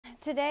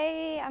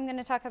Today I'm going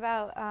to talk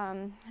about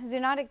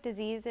zoonotic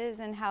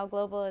diseases and how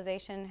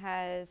globalization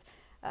has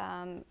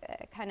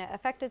kind of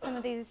affected some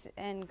of these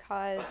and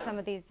caused some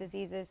of these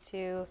diseases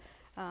to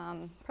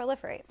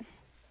proliferate.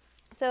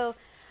 So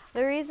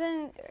the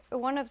reason,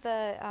 one of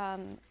the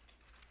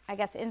I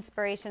guess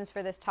inspirations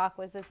for this talk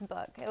was this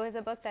book. It was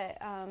a book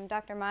that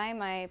Dr.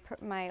 Mai,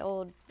 my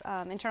old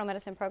internal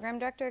medicine program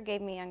director,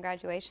 gave me on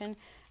graduation,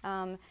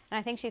 and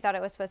I think she thought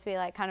it was supposed to be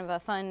like kind of a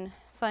fun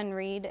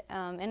read,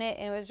 and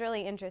it was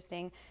really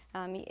interesting.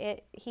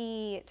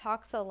 He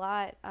talks a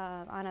lot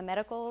on a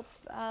medical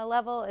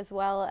level as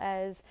well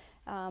as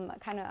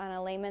kind of on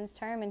a layman's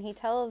term, and he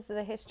tells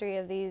the history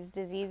of these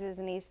diseases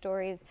and these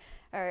stories,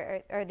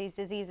 or these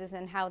diseases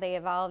and how they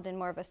evolved in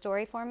more of a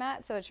story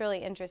format. So it's really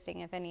interesting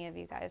if any of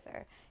you guys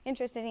are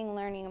interested in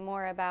learning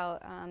more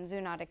about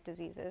zoonotic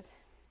diseases.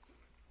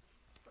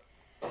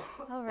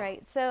 All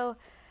right, so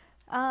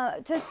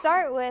to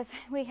start with,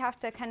 we have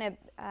to kind of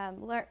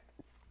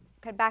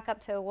back up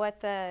to what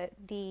the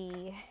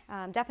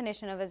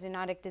definition of a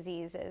zoonotic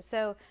disease is.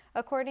 So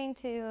according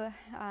to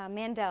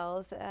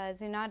Mandel's,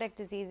 zoonotic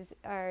disease,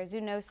 or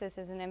zoonosis,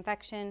 is an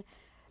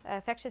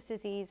infectious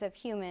disease of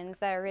humans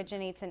that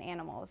originates in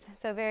animals.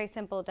 So very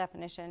simple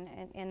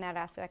definition in that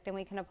aspect, and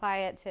we can apply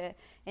it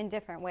in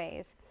different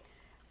ways.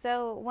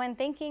 So when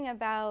thinking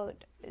about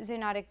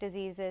zoonotic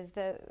diseases,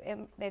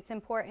 it's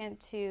important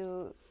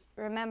to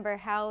remember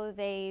how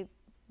they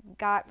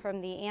got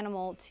from the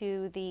animal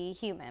to the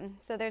human.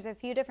 So there's a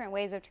few different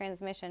ways of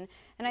transmission,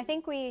 and I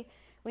think we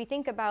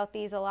think about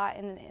these a lot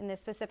in the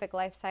specific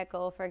life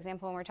cycle. For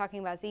example, when we're talking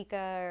about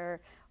Zika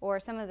or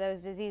some of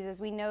those diseases,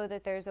 we know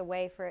that there's a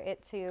way for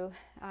it to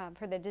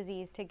for the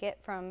disease to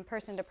get from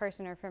person to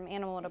person or from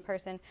animal to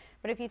person.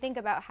 But if you think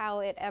about how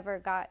it ever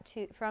got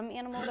from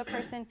animal to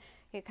person,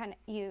 you can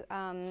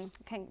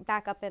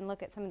back up and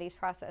look at some of these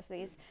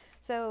processes.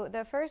 So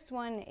the first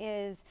one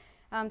is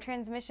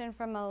transmission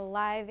from a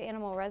live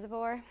animal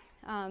reservoir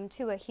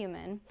to a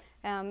human,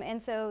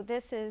 and so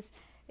this is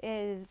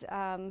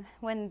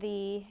when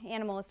the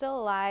animal is still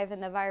alive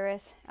and the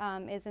virus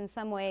is in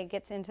some way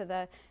gets into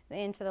the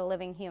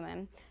living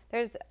human.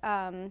 There's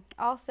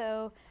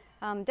also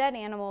dead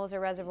animals or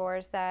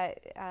reservoirs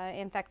that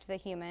infect the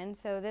human.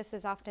 So this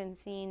is often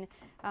seen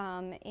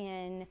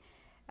in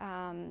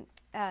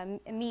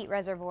meat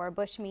reservoir,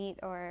 bush meat,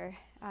 or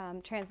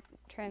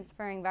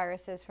transferring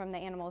viruses from the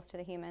animals to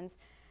the humans.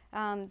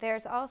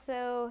 There's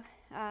also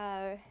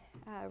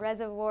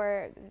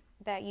reservoir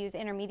that use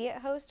intermediate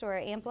hosts or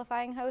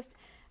amplifying hosts,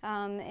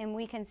 and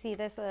we can see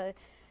this.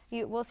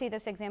 We'll see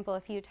this example a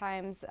few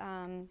times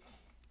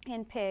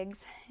in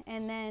pigs.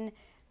 And then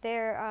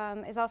there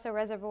is also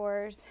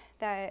reservoirs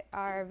that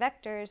are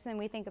vectors, and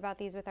we think about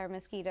these with our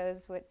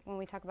mosquitoes when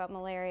we talk about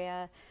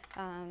malaria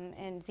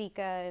and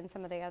Zika and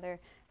some of the other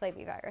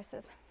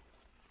flaviviruses.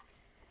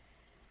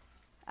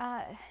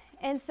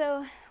 And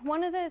so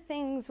one of the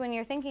things when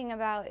you're thinking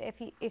about if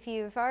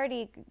you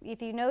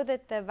know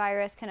that the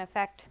virus can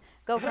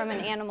go from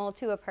an animal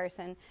to a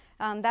person,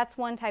 that's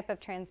one type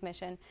of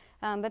transmission.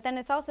 But then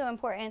it's also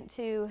important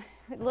to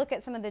look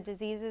at some of the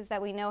diseases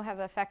that we know have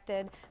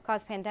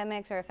caused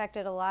pandemics or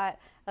affected a lot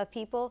of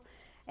people.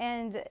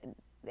 And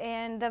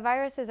the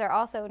viruses are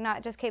also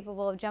not just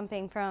capable of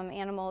jumping from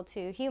animal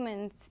to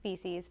human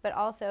species, but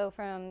also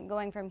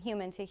going from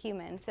human to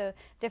human. So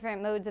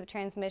different modes of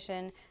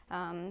transmission,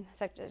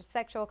 such as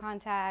sexual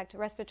contact,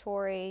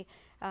 respiratory,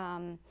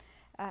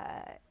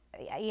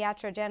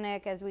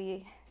 iatrogenic, as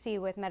we see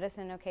with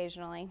medicine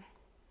occasionally.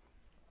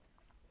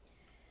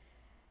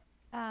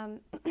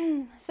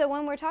 So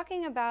when we're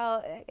talking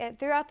about,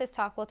 throughout this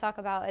talk, we'll talk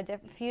about a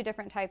few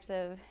different types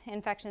of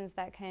infections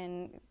that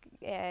can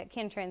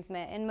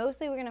transmit, and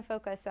mostly we're going to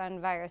focus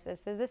on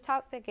viruses. So this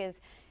topic is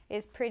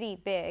pretty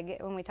big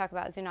when we talk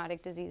about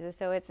zoonotic diseases,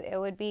 so it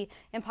would be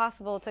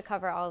impossible to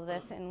cover all of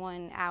this in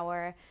 1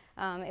 hour.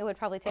 It would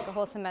probably take a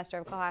whole semester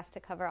of class to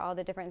cover all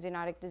the different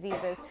zoonotic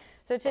diseases.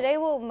 So today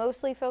we'll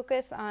mostly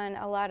focus on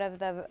a lot of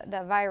the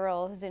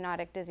viral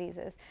zoonotic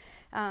diseases.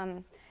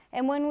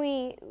 And when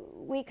we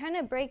kind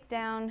of break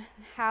down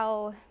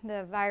how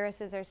the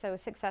viruses are so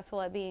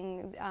successful at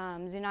being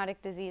zoonotic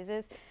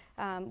diseases,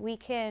 we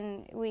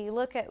can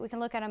look at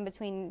them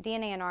between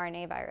DNA and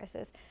RNA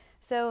viruses.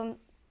 So,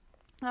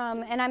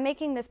 and I'm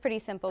making this pretty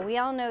simple. We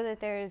all know that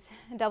there's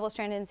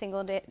double-stranded and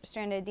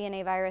single-stranded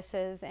DNA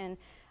viruses, and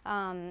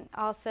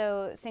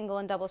also single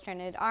and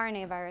double-stranded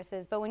RNA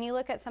viruses. But when you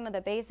look at some of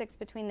the basics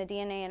between the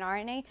DNA and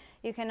RNA,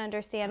 you can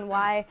understand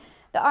why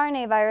the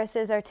RNA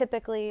viruses are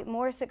typically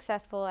more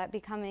successful at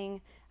becoming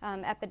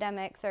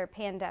epidemics or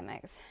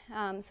pandemics.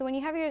 So when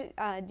you have your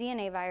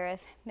DNA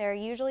virus, they're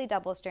usually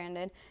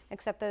double-stranded,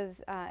 except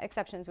those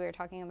exceptions we were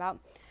talking about.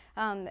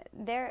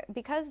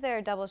 Because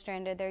they're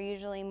double-stranded, they're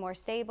usually more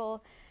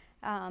stable.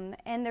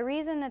 And the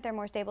reason that they're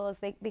more stable is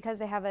because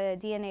they have a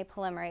DNA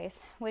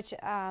polymerase, which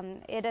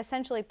it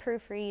essentially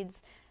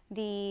proofreads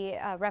the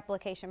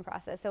replication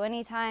process. So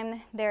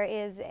anytime there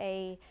is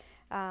a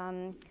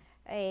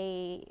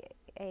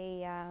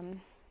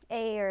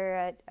A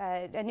or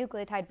a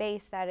nucleotide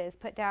base that is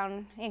put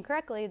down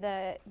incorrectly,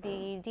 the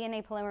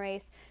DNA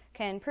polymerase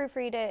can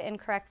proofread it and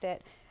correct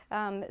it.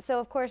 So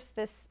of course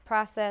this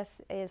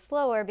process is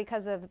slower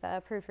because of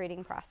the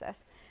proofreading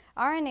process.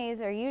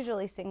 RNAs are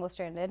usually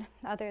single-stranded,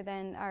 other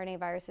than RNA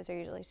viruses are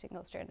usually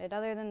single-stranded,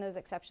 other than those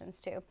exceptions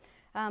too.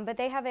 But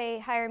they have a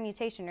higher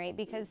mutation rate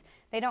because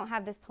they don't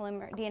have this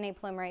DNA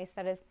polymerase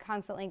that is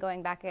constantly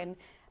going back and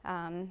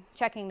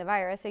checking the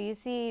virus. So you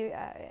see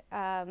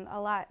a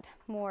lot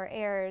more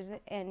errors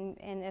and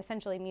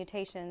essentially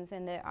mutations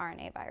in the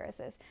RNA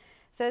viruses.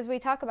 So as we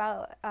talk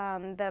about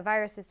the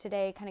viruses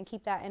today, kind of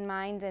keep that in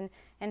mind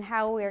and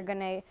how we're going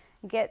to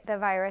get the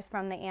virus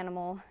from the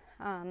animal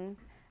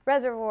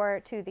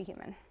reservoir to the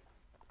human.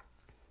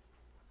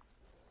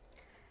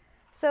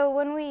 So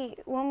when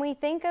we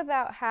think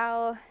about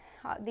how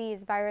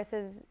these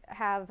viruses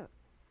have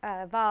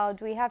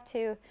evolved, we have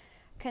to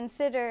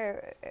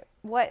consider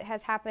what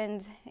has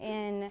happened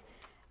in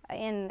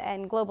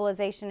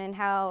globalization and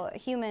how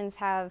humans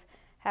have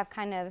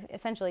kind of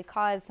essentially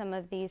caused some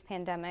of these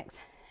pandemics.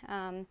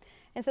 And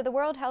so the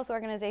World Health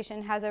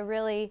Organization has a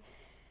really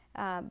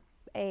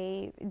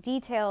a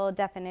detailed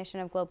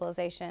definition of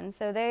globalization.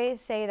 So they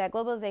say that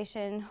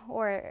globalization,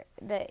 or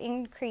the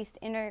increased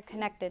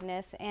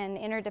interconnectedness and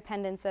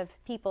interdependence of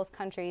people's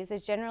countries,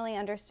 is generally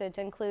understood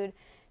to include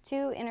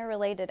two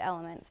interrelated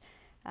elements: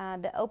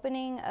 the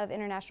opening of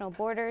international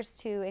borders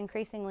to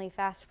increasingly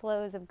fast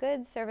flows of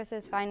goods,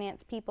 services,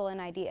 finance, people, and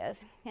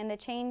ideas, and the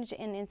change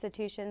in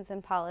institutions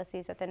and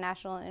policies at the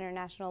national and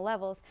international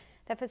levels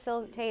that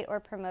facilitate or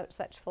promote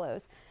such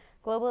flows.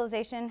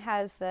 Globalization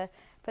has the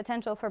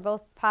potential for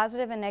both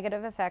positive and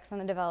negative effects on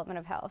the development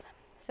of health.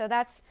 So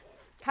that's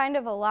kind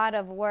of a lot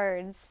of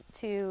words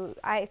to,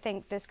 I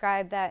think,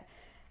 describe that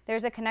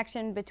there's a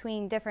connection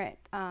between different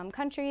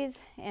countries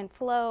and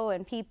flow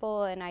and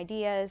people and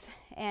ideas,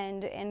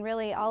 and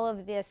really all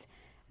of this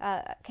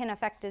can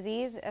affect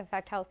disease,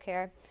 affect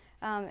healthcare,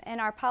 and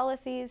our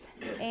policies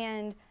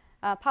and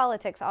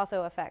politics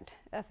also affect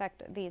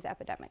these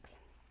epidemics.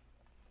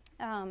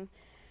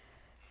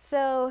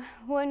 So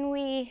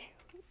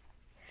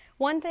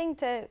one thing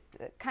to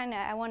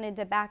I wanted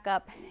to back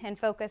up and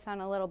focus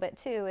on a little bit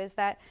too is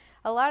that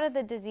a lot of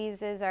the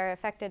diseases are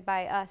affected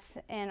by us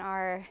and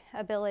our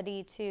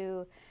ability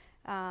to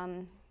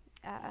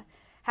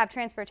have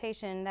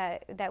transportation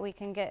that we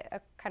can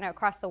get kind of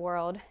across the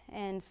world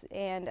and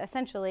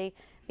essentially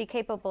be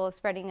capable of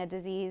spreading a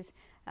disease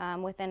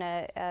within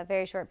a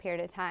very short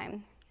period of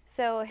time.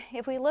 So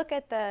if we look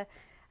at this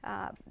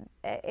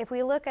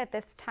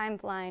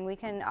timeline,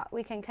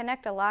 we can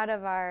connect a lot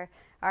of our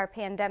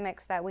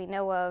pandemics that we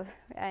know of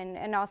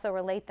and also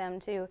relate them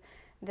to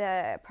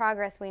the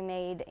progress we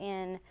made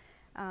in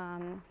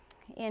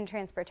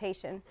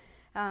transportation.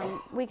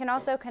 We can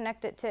also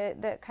connect it to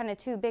the kind of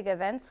two big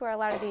events where a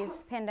lot of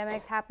these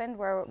pandemics happened,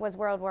 was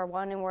World War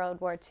I and World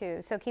War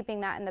II. So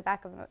keeping that in the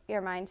back of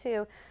your mind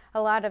too,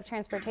 a lot of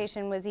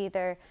transportation was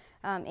either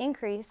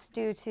increased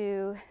due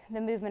to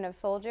the movement of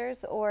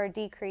soldiers or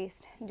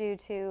decreased due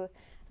to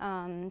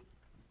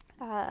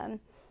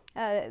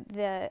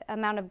the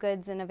amount of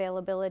goods and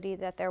availability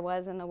that there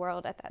was in the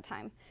world at that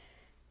time.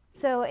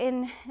 So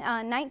in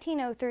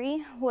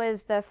 1903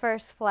 was the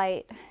first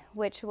flight,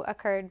 which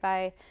occurred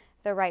by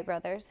the Wright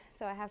brothers.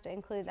 So I have to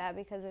include that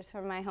because it's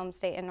from my home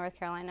state in North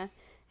Carolina,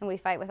 and we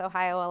fight with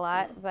Ohio a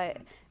lot, but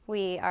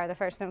we are the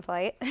first in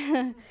flight.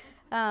 And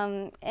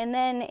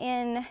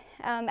then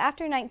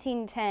after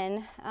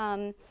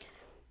 1910,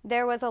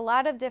 there was a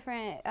lot of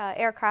different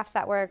aircrafts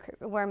that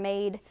were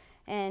made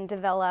and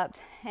developed,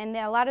 and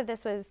a lot of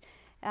this was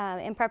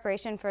in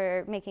preparation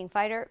for making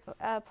fighter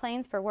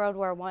planes for World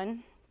War I.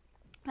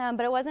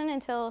 But it wasn't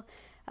until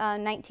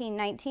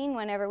 1919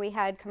 whenever we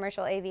had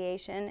commercial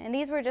aviation, and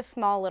these were just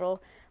small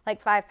little,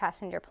 like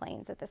 5-passenger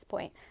planes at this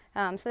point.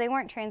 So they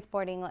weren't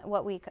transporting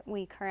what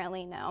we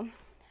currently know.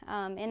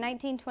 In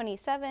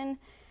 1927,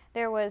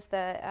 there was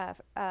the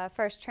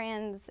first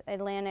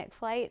transatlantic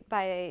flight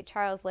by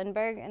Charles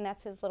Lindbergh, and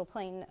that's his little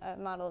plane,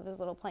 model of his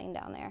little plane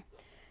down there.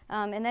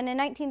 And then in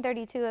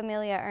 1932,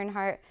 Amelia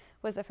Earhart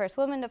was the first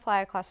woman to fly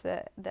across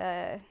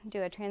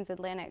do a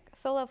transatlantic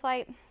solo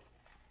flight.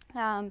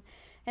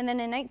 And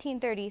then in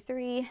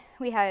 1933,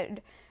 we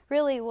had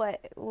really what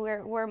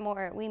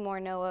we more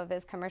know of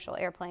as commercial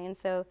airplanes.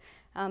 So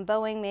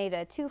Boeing made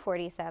a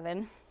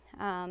 247,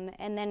 and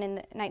then in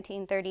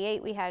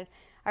 1938, we had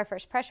our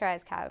first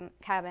pressurized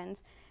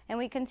cabins. And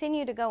we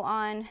continue to go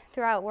on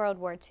throughout World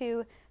War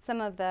II. Some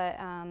of the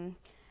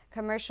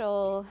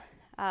commercial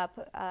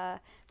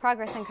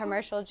progress in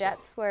commercial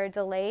jets were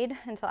delayed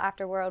until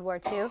after World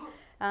War II.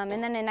 And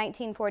then in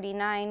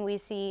 1949, we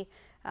see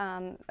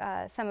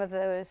some of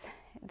those,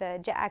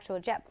 actual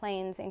jet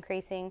planes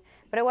increasing,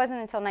 but it wasn't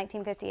until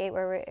 1958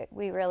 where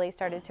we really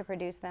started to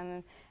produce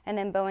them, and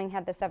then Boeing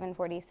had the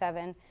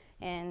 747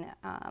 in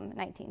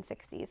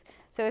 1960s.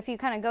 So if you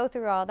kind of go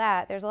through all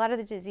that, there's a lot of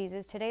the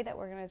diseases today that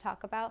we're going to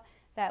talk about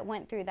that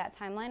went through that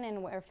timeline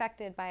and were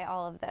affected by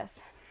all of this.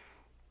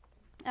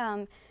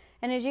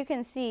 And as you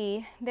can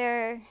see,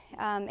 their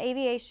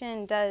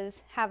aviation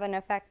does have an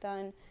effect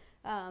on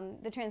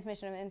the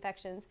transmission of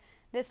infections.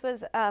 This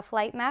was a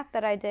flight map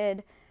that I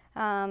did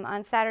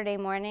on Saturday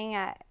morning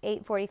at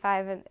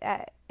 8:45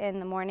 in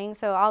the morning.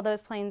 So all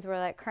those planes were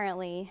like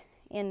currently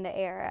in the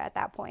air at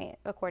that point,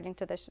 according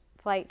to the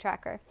flight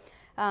tracker.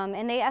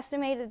 And they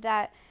estimated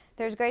that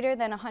there's greater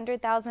than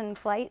 100,000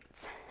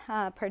 flights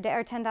per day,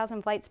 or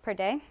 10,000 flights per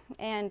day,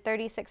 and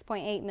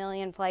 36.8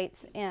 million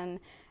flights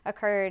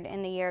occurred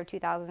in the year of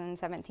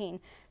 2017.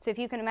 So if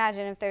you can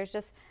imagine, if there's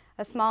just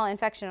a small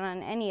infection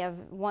on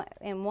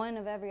one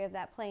of every of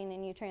that plane,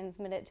 and you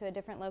transmit it to a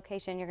different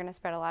location, you're going to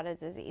spread a lot of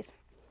disease.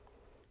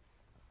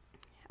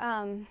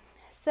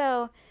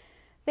 So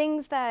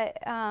things that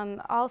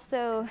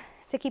also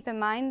to keep in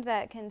mind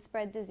that can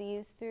spread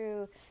disease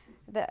through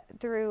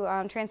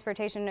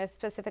transportation,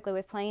 specifically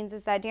with planes,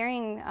 is that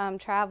during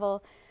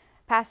travel,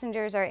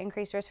 passengers are at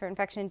increased risk for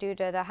infection due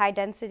to the high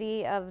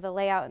density of the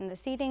layout and the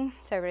seating,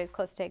 so everybody's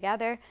close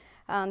together.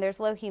 There's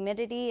low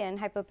humidity and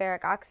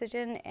hypobaric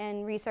oxygen,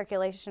 and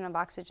recirculation of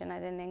oxygen, I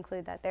didn't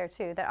include that there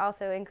too, that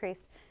also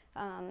increased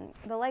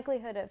the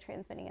likelihood of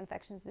transmitting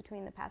infections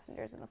between the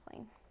passengers and the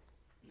plane.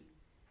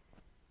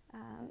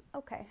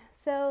 Okay,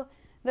 so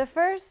the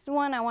first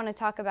one I want to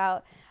talk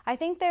about, I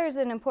think there's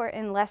an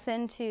important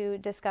lesson to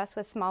discuss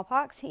with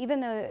smallpox,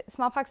 even though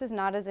smallpox is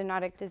not a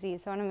zoonotic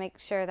disease, so I want to make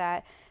sure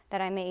that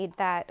I made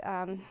that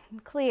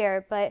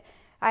clear, but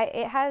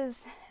it has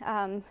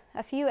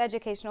a few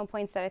educational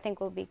points that I think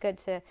will be good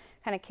to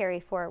kind of carry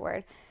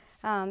forward.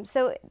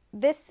 So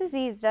this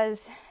disease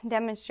does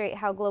demonstrate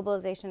how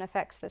globalization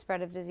affects the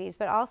spread of disease,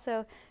 but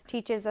also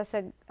teaches us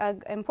an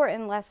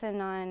important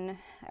lesson on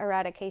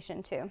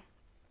eradication too.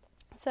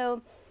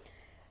 So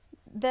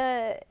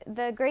the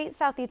Great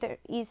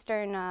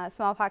Southeastern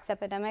Smallpox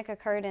epidemic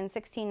occurred in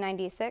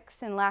 1696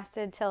 and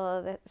lasted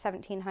till the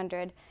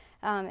 1700.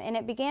 And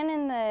it began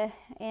in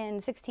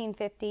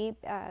 1650.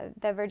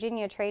 The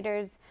Virginia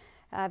traders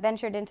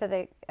ventured into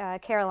the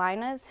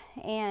Carolinas,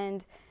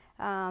 and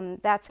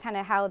that's kind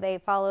of how they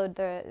followed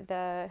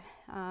the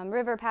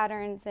river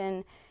patterns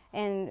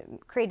and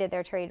created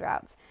their trade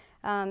routes.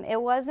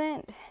 It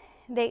wasn't.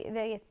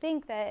 They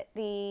think that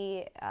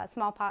the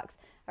smallpox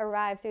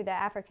arrived through the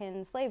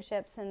African slave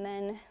ships and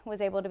then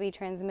was able to be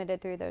transmitted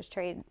through those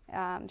trade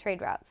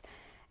routes.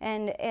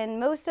 And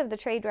most of the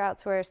trade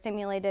routes were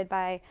stimulated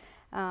by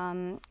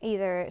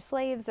either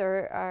slaves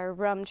or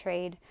rum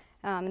trade.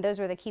 Those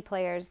were the key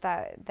players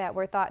that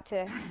were thought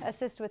to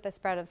assist with the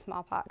spread of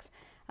smallpox.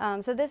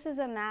 So this is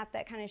a map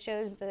that kind of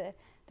shows the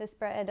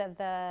spread of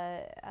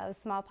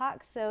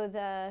smallpox. So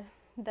the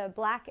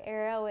black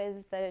arrow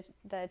is the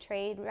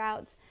trade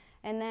routes,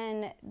 and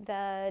then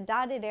the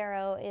dotted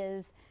arrow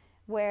is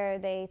where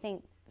they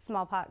think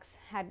smallpox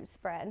had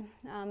spread.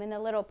 And the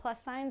little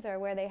plus signs are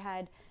where they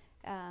had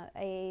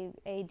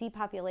a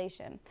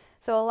depopulation.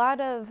 So a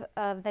lot of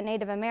the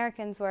Native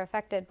Americans were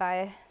affected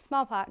by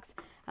smallpox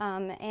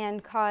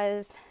and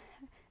caused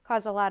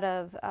a lot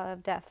of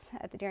deaths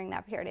during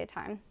that period of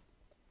time.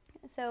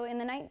 So in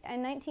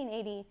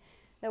 1980,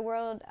 the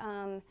World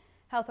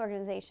Health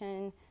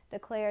Organization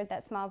declared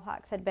that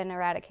smallpox had been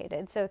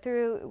eradicated. So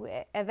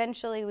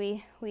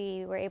eventually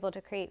we were able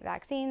to create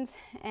vaccines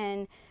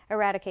and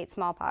eradicate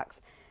smallpox.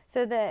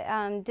 So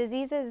the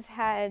diseases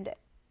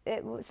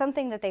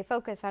something that they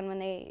focus on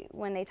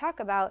when they talk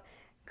about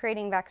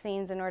creating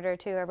vaccines in order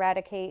to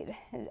eradicate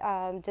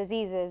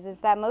diseases is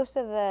that most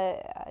of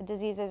the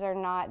diseases are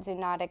not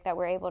zoonotic that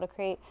we're able to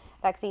create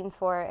vaccines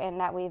for and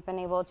that we've been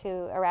able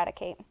to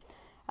eradicate.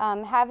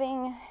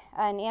 Having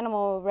an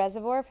animal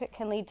reservoir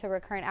can lead to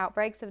recurrent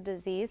outbreaks of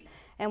disease,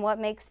 and what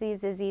makes these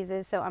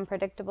diseases so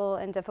unpredictable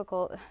and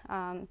difficult,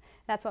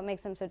 that's what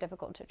makes them so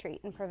difficult to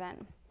treat and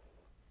prevent.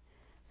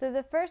 So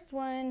the first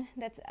one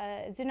that's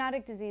a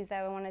zoonotic disease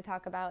that I want to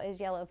talk about is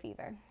yellow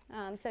fever.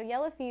 So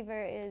yellow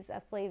fever is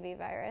a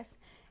flavivirus.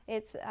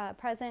 It's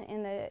present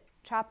in the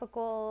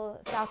tropical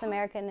South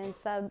American and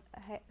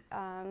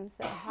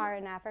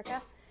sub-Saharan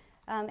Africa.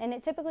 And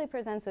it typically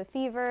presents with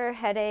fever,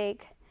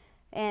 headache,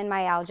 and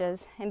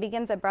myalgias, and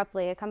begins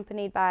abruptly,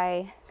 accompanied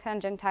by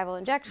conjunctival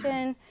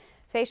injection,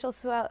 facial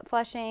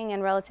flushing,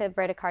 and relative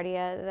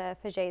bradycardia, the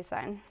Fauché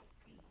sign.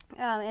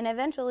 And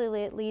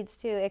eventually it leads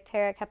to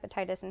icteric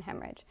hepatitis and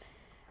hemorrhage.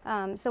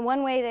 So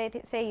one way they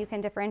say you can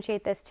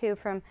differentiate this too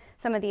from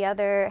some of the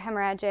other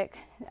hemorrhagic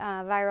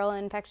viral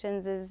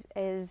infections is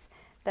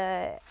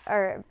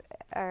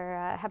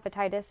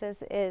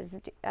hepatitis is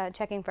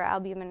checking for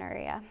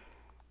albuminuria.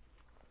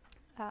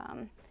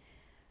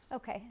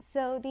 Okay,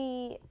 so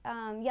the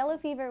yellow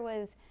fever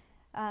was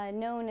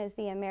known as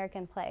the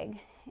American plague.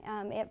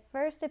 It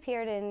first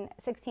appeared in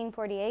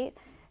 1648,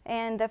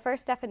 and the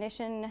first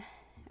definition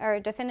or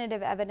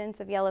definitive evidence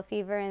of yellow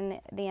fever in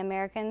the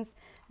Americas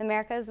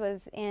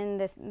was in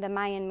the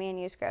Mayan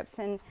manuscripts,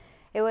 and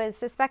it was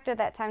suspected at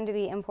that time to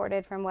be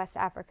imported from West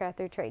Africa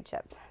through trade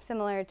ships,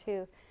 similar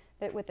to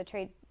with the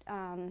trade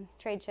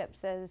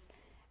ships as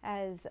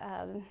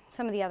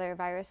some of the other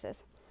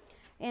viruses.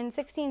 in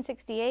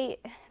 1668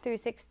 through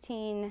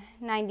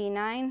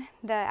 1699,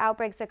 the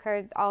outbreaks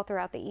occurred all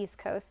throughout the East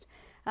Coast.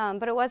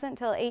 But it wasn't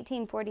until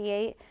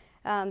 1848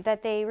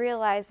 that they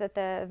realized that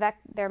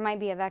there might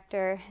be a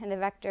vector, and the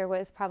vector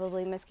was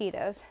probably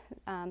mosquitoes.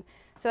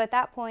 So at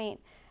that point,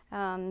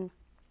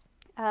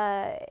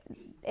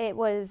 it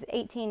was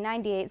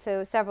 1898,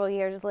 so several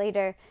years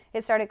later,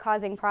 it started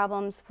causing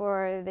problems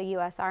for the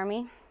U.S.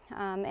 Army.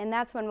 And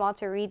that's when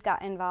Walter Reed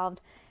got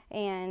involved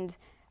and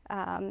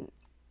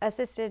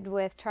assisted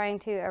with trying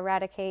to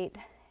eradicate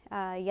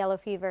yellow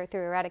fever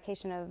through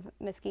eradication of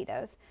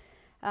mosquitoes.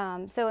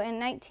 So in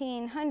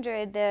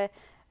 1900, the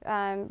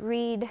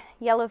Reed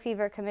Yellow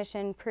Fever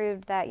Commission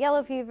proved that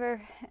yellow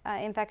fever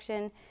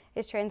infection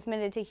is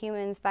transmitted to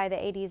humans by the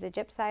Aedes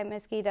aegypti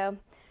mosquito.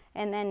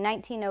 And then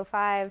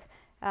 1905,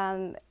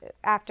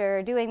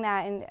 after doing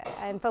that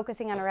and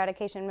focusing on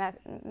eradication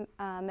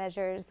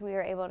measures, we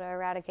were able to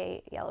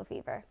eradicate yellow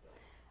fever.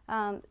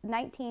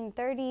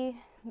 1930, in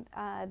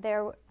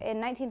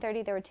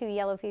 1930, there were 2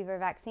 yellow fever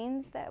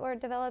vaccines that were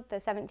developed, the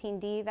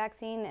 17D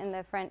vaccine and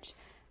the French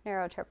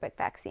neurotropic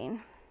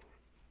vaccine.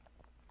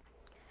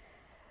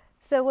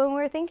 So when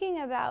we're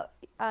thinking about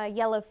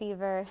yellow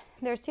fever,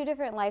 there's 2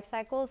 different life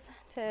cycles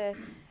to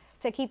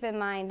keep in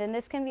mind, and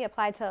this can be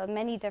applied to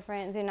many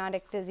different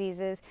zoonotic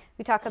diseases.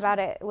 We talk about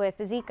it with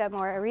Zika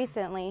more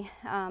recently,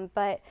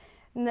 but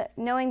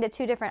knowing the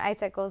 2 different life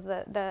cycles,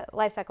 the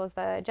life cycles,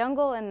 the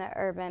jungle and the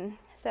urban.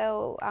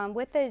 So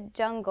with the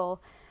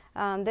jungle,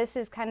 this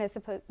is kind of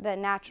the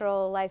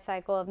natural life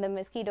cycle of the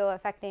mosquito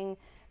affecting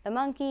the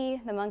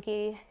monkey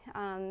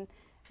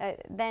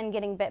then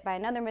getting bit by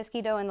another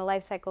mosquito, and the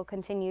life cycle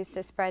continues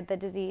to spread the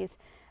disease.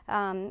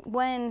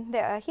 When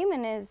a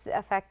human is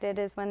affected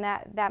is when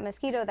that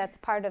mosquito that's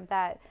part of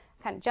that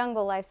kind of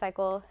jungle life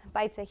cycle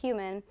bites a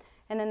human,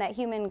 and then that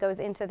human goes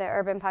into the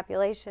urban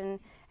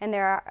population, and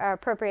there are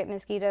appropriate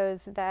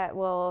mosquitoes that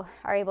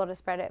are able to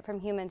spread it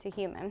from human to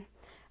human.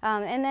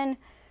 And then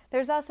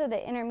there's also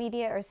the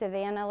intermediate or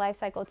savanna life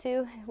cycle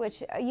too,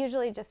 which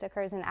usually just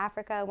occurs in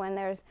Africa when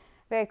there's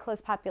very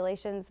close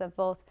populations of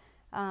both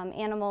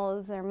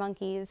animals or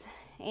monkeys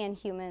and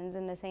humans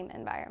in the same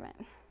environment.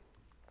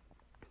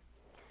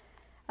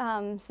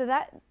 So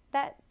that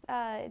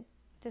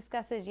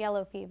discusses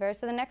yellow fever.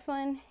 So the next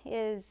one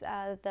is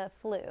the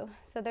flu.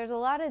 So there's a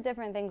lot of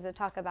different things to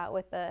talk about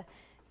with the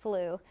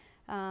flu.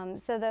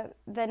 So the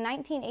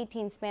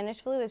 1918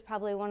 Spanish flu is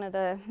probably one of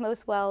the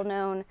most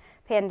well-known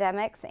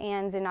pandemics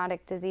and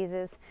zoonotic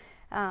diseases.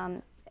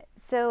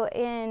 So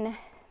in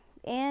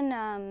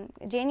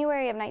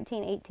January of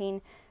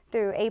 1918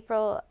 through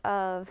April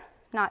of,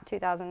 not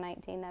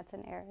 2019, that's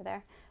an error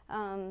there,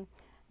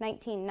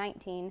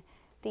 1919,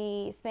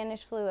 the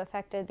Spanish flu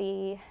affected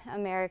the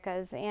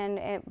Americas, and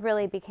it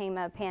really became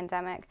a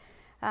pandemic.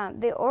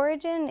 The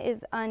origin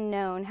is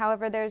unknown.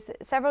 However, there's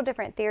several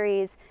different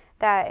theories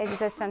that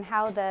exist on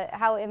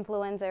how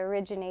influenza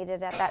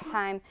originated at that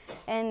time,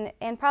 and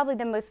probably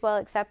the most well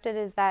accepted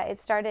is that it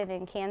started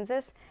in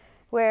Kansas,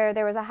 where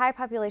there was a high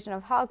population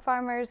of hog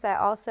farmers that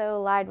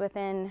also lied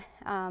within,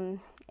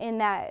 in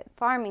that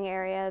farming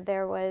area,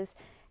 there was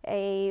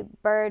a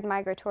bird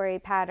migratory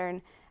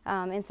pattern.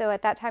 And so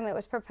at that time it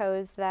was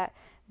proposed that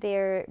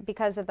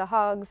because of the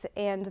hogs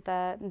and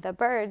the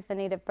birds, the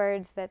native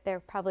birds, that there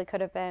probably could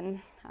have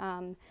been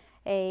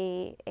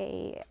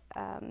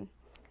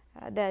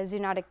the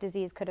zoonotic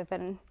disease could have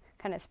been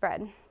kind of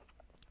spread.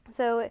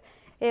 So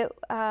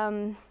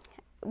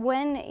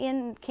when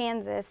in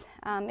Kansas,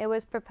 it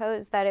was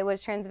proposed that it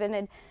was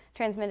transmitted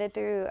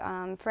through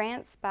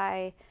France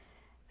by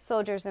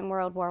soldiers in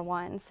World War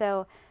I.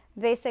 So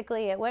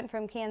basically it went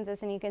from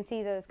Kansas, and you can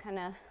see those kind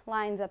of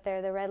lines up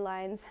there, the red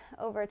lines,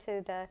 over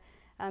to the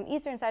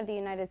eastern side of the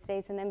United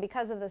States, and then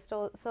because of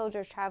the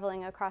soldiers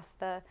traveling across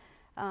the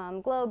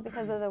globe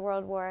because of the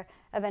World War,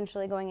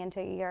 eventually going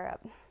into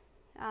Europe.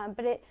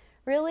 But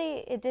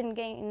it didn't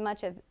gain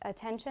much of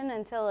attention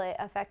until it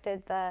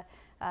affected the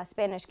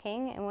Spanish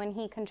king, and when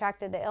he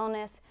contracted the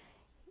illness,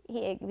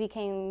 he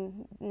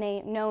became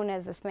known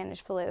as the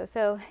Spanish flu.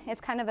 So it's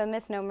kind of a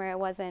misnomer. It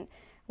wasn't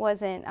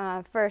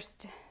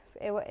first.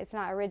 It's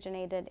not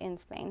originated in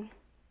Spain.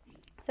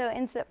 So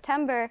in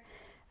September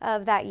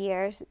of that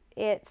year,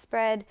 it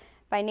spread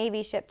by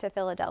Navy ship to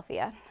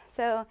Philadelphia.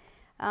 So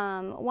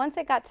once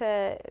it got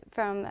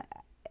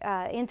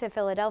into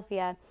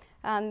Philadelphia,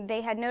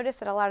 they had noticed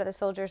that a lot of the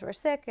soldiers were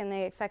sick, and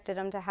they expected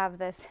them to have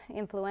this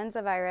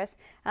influenza virus.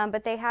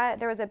 But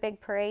there was a big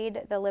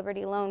parade, the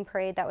Liberty Loan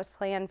Parade, that was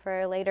planned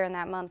for later in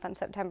that month on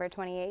September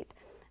 28th.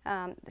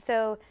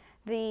 So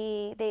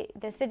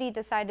the city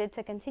decided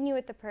to continue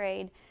with the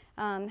parade.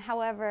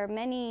 However,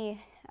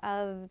 many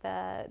of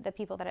the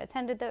people that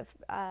attended the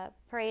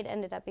parade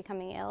ended up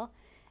becoming ill,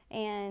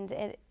 and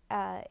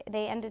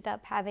they ended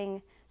up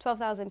having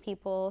 12,000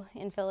 people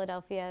in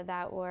Philadelphia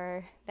that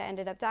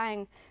ended up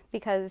dying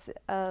because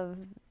of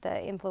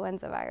the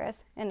influenza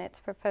virus. And it's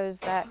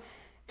proposed that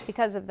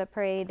because of the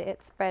parade,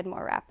 it spread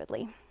more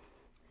rapidly.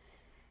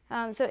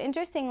 So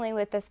interestingly,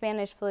 with the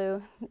Spanish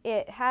flu,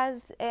 it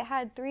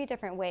had 3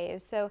 different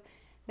waves. So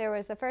there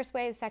was the first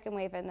wave, second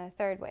wave, and the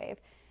third wave.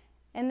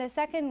 And the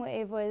second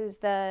wave was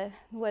the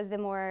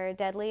more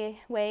deadly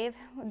wave.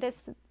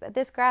 This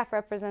graph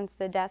represents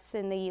the deaths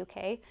in the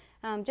UK,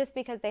 just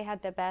because they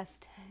had the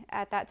best,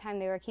 at that time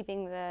they were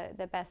keeping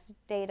the best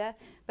data,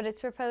 but it's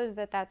proposed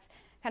that that's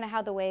kind of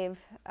how the wave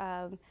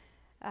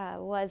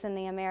was in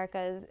the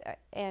Americas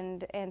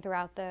and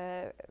throughout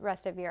the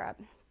rest of Europe.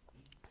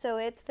 So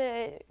it's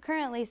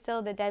currently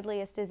still the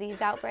deadliest disease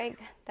outbreak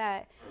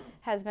that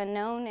has been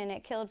known, and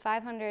it killed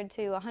 500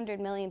 to 100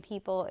 million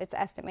people, it's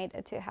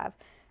estimated to have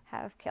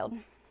killed.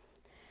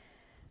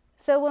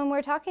 So when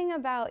we're talking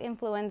about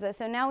influenza,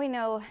 so now we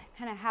know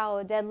kind of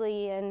how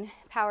deadly and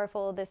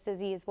powerful this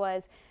disease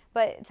was,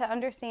 but to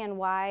understand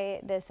why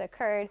this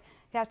occurred,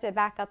 you have to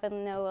back up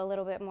and know a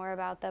little bit more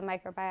about the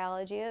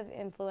microbiology of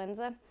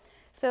influenza.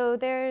 So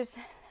there's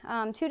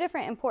two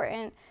different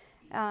important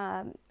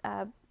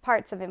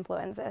parts of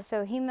influenza,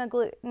 so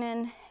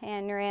hemagglutinin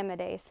and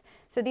neuraminidase.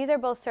 So these are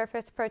both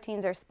surface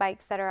proteins or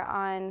spikes that are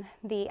on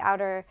the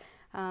outer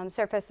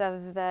surface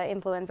of the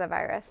influenza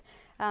virus.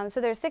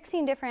 So there's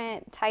 16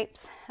 different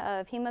types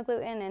of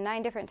hemagglutinin and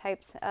 9 different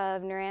types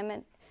of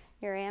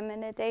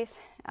neuraminidase,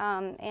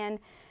 and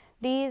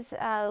these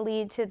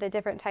lead to the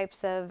different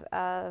types of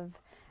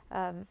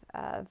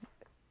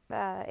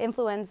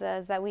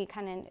influenzas that we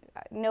kind of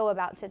know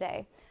about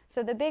today.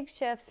 So the big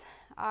shifts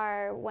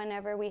are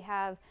whenever we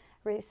have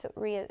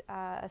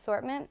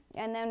reassortment,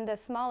 and then the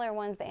smaller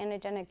ones, the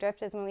antigenic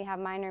drift, is when we have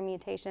minor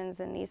mutations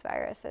in these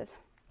viruses.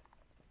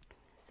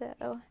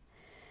 So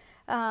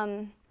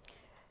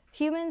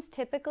humans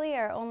typically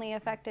are only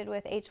affected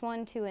with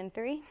H1, 2, and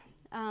 3,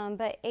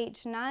 but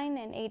H9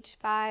 and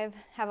H5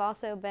 have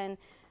also been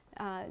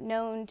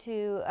known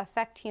to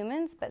affect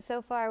humans, but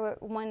so far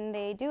when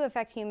they do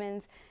affect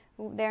humans,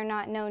 they're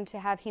not known to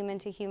have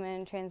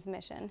human-to-human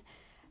transmission.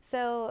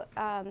 So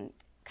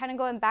kind of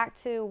going back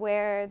to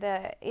where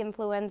the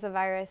influenza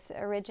virus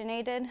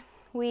originated,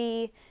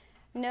 we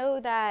now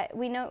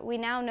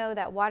know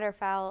that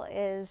waterfowl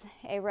is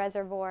a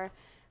reservoir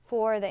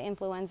for the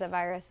influenza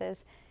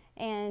viruses,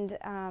 and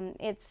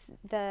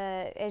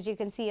as you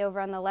can see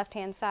over on the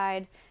left-hand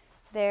side,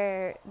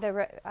 the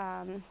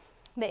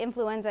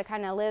influenza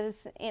kind of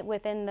lives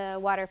within the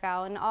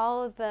waterfowl, and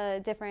all of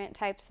the different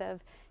types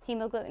of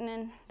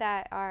hemagglutinin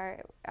that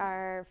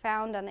are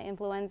found on the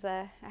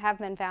influenza have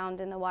been found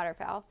in the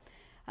waterfowl.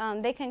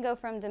 They can go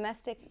from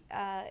domestic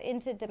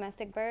into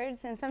domestic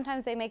birds, and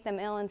sometimes they make them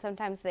ill and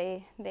sometimes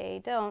they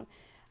don't.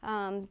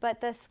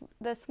 But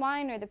the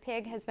swine or the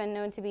pig has been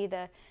known to be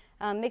the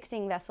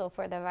mixing vessel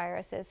for the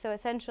viruses. So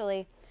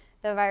essentially,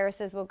 the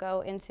viruses will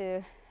go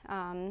into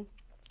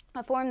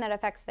a form that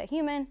affects the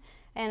human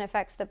and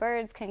affects the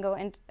birds, can go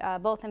in,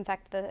 both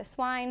infect the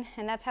swine,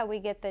 and that's how we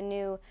get the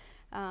new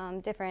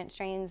different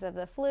strains of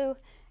the flu,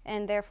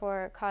 and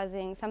therefore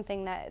causing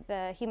something that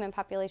the human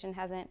population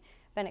hasn't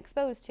been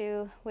exposed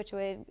to, which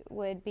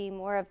would be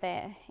more of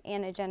the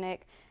antigenic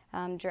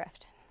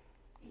drift.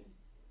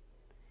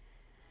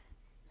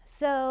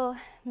 So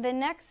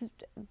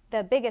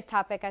the biggest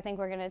topic I think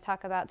we're going to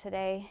talk about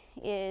today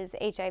is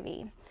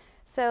HIV.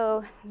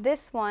 So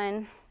this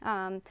one,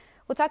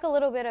 we'll talk a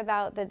little bit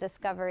about the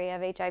discovery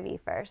of HIV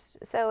first.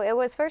 So it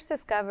was first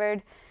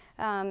discovered,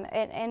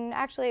 and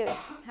actually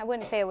I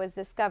wouldn't say it was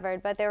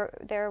discovered, but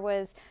there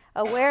was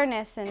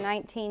awareness in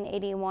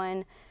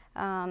 1981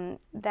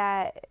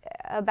 that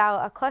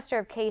about a cluster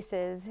of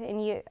cases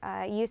in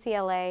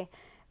UCLA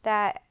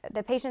that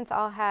the patients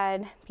all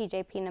had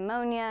PJP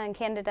pneumonia and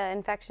Candida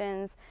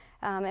infections,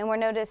 and were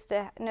noted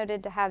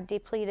to have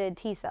depleted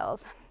T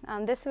cells.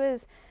 This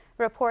was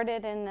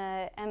reported in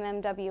the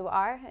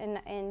MMWR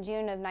in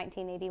June of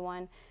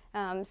 1981.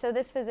 So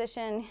this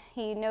physician,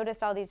 he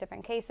noticed all these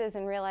different cases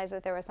and realized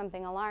that there was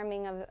something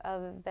alarming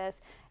of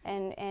this,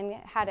 and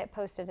had it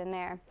posted in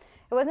there.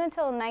 It wasn't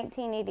until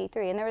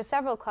 1983, and there were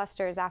several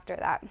clusters after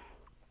that.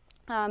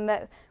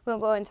 But we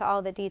won't go into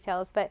all the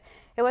details. But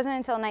it wasn't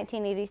until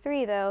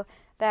 1983, though,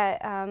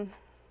 that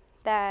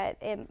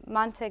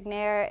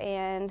Montagnier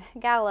and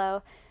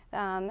Gallo,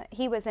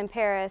 he was in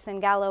Paris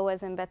and Gallo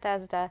was in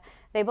Bethesda.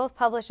 They both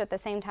published at the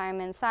same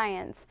time in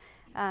Science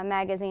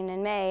magazine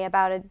in May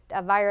about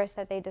a virus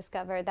that they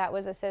discovered that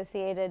was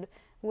associated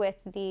with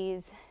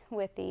this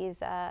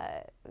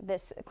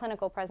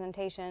clinical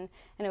presentation,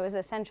 and it was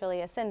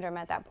essentially a syndrome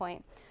at that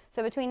point.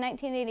 So between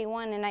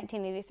 1981 and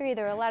 1983,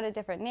 there were a lot of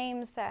different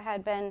names that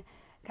had been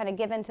kind of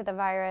given to the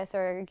virus,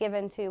 or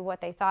given to what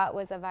they thought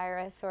was a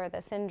virus or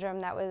the syndrome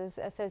that was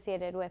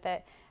associated with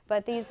it.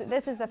 But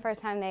this is the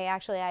first time they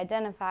actually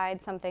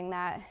identified something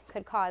that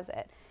could cause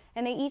it.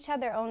 And they each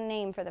had their own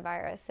name for the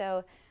virus.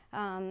 So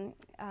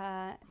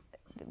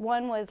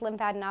one was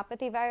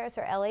lymphadenopathy virus,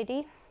 or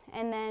LAD,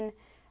 and then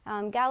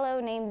Gallo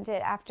named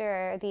it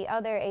after the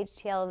other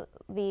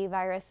HTLV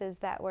viruses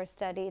that were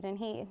studied, and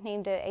he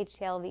named it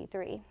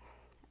HTLV3.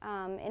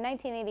 In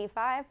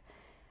 1985,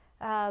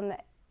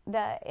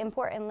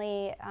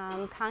 importantly,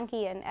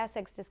 Conkey and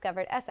Essex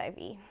discovered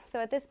SIV. So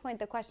at this point,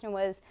 the question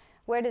was,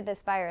 where did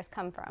this virus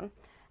come from?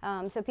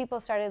 So people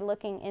started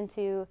looking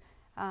into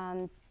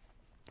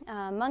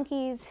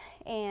monkeys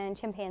and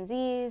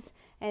chimpanzees,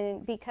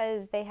 and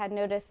because they had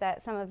noticed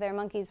that some of their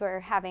monkeys were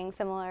having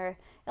similar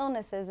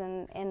illnesses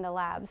in the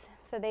labs.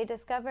 So they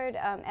discovered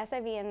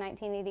SIV in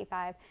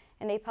 1985,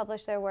 and they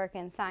published their work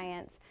in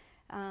Science.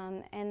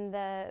 And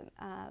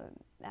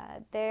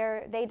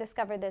they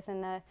discovered this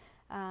in the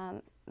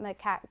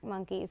macaque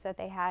monkeys that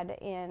they had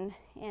in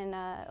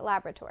a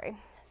laboratory.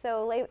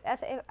 So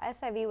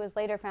SIV was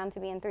later found to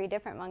be in 3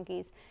 different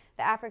monkeys: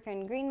 the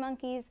African green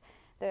monkeys,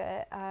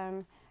 the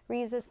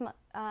rhesus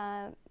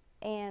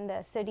and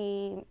the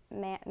sooty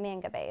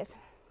mangabeys.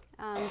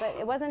 But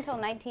it wasn't until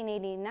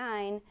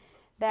 1989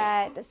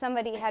 that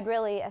somebody had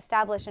really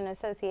established an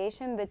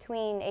association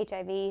between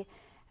HIV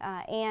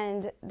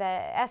and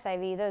the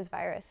SIV, those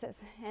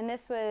viruses. And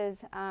this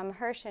was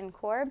Hirsch and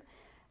Korb.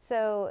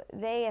 So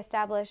they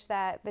established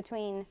that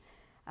between,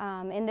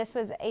 and this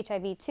was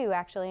HIV-2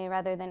 actually,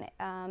 rather than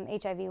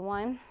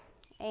HIV-1.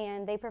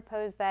 And they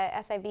proposed that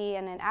SIV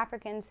and an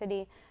African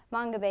sooty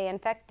mangabey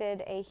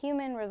infected a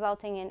human,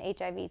 resulting in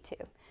HIV-2.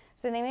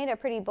 So they made a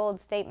pretty bold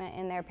statement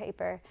in their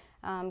paper,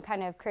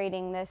 kind of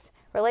creating this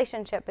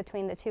relationship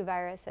between the 2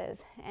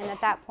 viruses, and at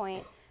that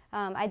point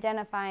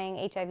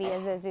identifying HIV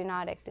as a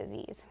zoonotic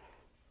disease.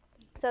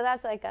 So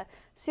that's like a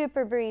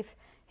super brief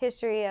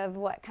history of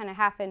what kind of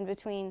happened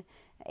between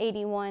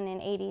 81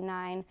 and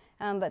 89,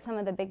 but some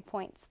of the big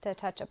points to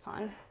touch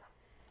upon.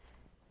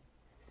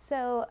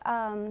 So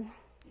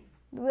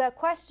the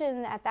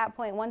question at that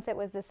point, once it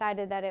was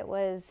decided that it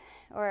was,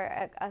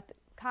 or a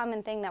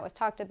common thing that was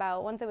talked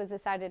about, once it was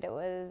decided it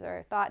was,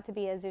 or thought to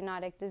be, a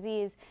zoonotic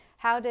disease,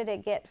 how did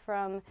it get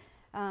from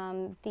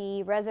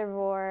the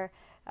reservoir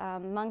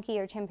monkey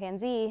or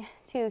chimpanzee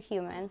to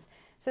humans?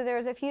 So there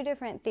was a few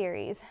different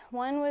theories.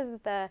 One was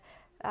the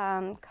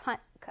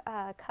cut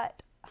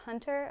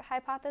hunter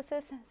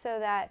hypothesis, so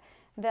that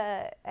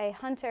a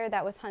hunter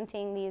that was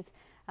hunting these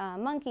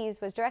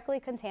monkeys was directly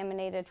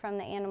contaminated from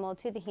the animal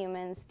to the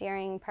humans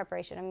during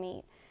preparation of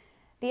meat.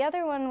 The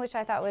other one, which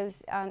I thought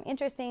was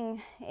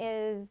interesting,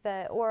 is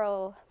the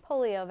oral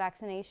polio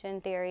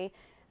vaccination theory,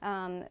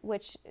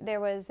 which there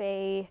was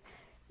a,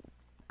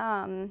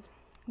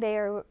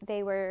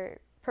 they were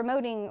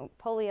promoting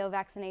polio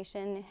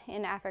vaccination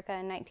in Africa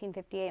in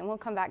 1958, and we'll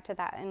come back to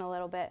that in a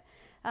little bit.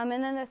 And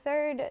then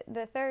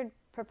the third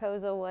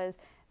proposal was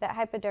that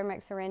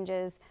hypodermic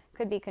syringes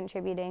could be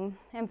contributing.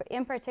 And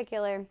in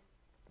particular,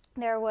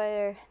 there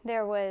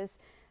was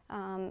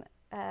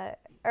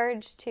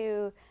urge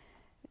to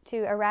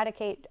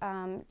eradicate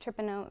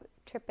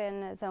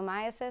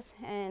trypanosomiasis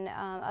and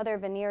other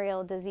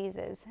venereal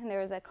diseases. And there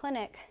was a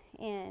clinic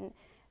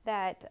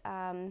that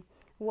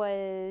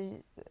was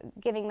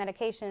giving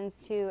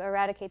medications to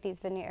eradicate these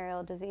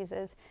venereal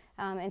diseases,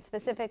 and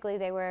specifically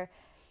they were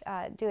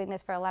doing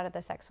this for a lot of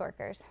the sex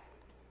workers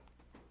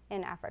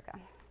in Africa.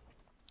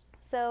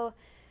 So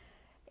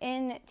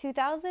in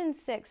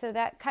 2006, so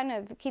that kind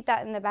of, keep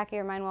that in the back of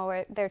your mind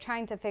while they're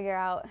trying to figure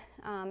out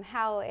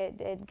how it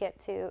did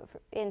get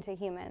into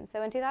humans.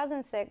 So in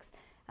 2006,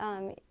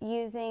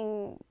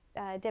 using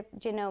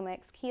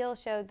genomics, Keel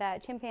showed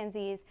that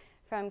chimpanzees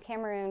from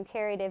Cameroon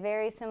carried a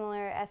very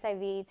similar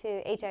SIV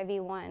to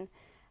HIV-1,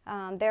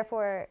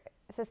 therefore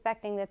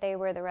suspecting that they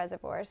were the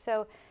reservoirs.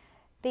 So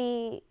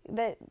we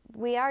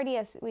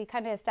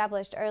kind of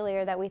established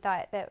earlier that we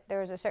thought that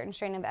there was a certain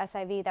strain of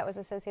SIV that was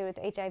associated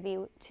with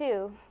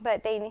HIV-2,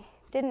 but they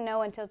didn't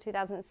know until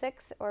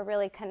 2006, or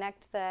really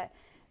connect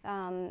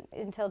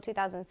until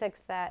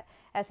 2006, that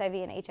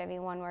SIV and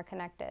HIV-1 were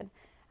connected.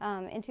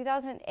 In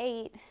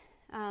 2008,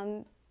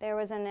 there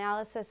was an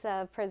analysis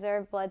of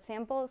preserved blood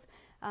samples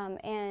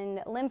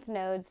and lymph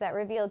nodes that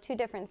revealed 2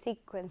 different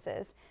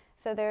sequences.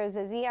 So there's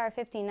a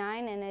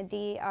ZR59 and a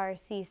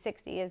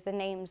DRC60 is the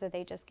names that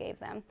they just gave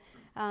them.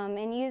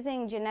 And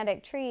using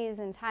genetic trees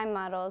and time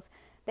models,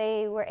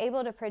 they were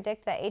able to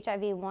predict that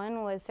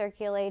HIV-1 was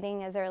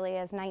circulating as early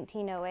as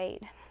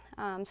 1908.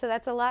 So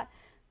that's a lot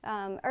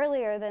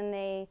earlier than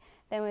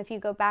if you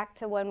go back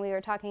to when we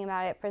were talking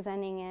about it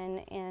presenting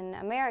in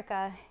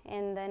America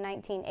in the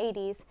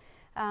 1980s.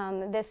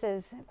 This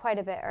is quite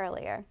a bit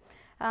earlier.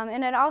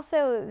 And it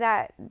also,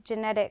 that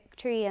genetic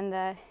tree and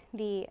the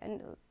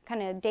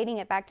kind of dating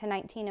it back to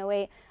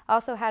 1908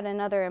 also had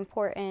another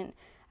important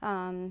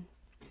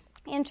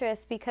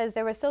interest, because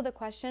there was still the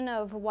question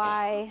of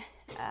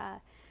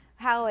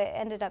how it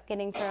ended up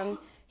getting from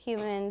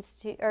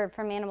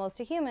from animals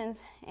to humans,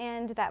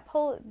 and that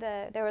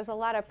there was a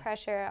lot of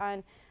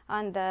pressure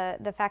on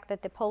the fact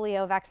that the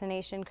polio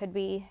vaccination could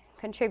be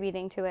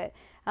contributing to it.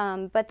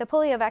 But the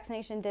polio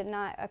vaccination did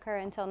not occur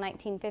until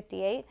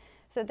 1958,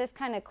 so this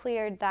kind of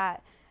cleared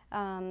that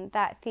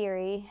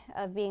theory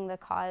of being the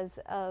cause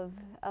of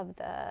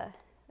the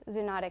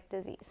zoonotic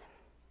disease.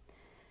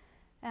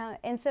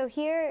 And so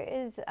here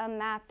is a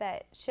map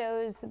that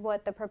shows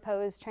what the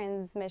proposed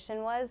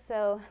transmission was.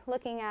 So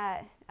looking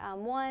at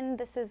one,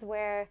 this is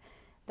where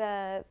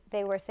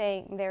they were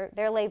saying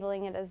they're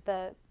labeling it as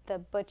the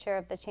butcher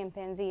of the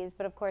chimpanzees,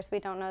 but of course we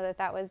don't know that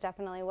that was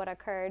definitely what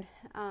occurred.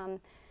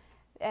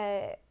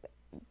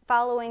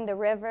 following the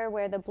river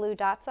where the blue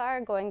dots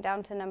are, going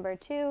down to number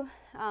 2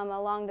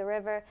 along the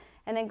river,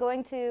 and then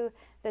going to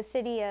the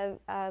city of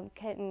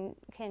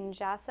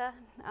Kinshasa,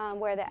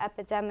 where the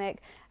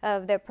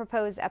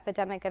proposed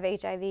epidemic of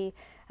HIV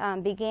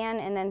began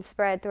and then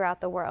spread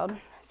throughout the world.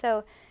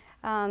 So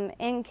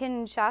in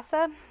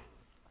Kinshasa,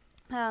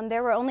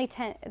 there were only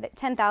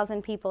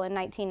 10,000 people in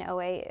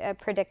 1908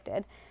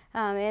 predicted,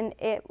 and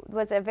it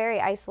was a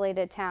very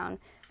isolated town.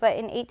 But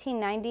in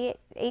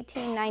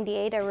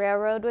 1898, a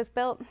railroad was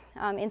built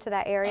into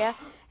that area,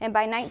 and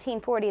by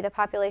 1940, the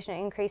population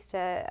increased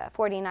to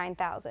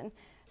 49,000.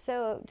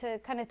 So to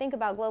kind of think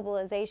about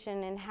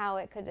globalization and how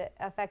it could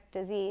affect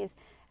disease,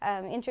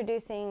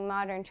 introducing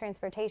modern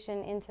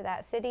transportation into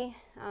that city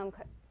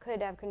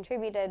could have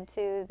contributed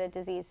to the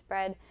disease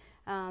spread,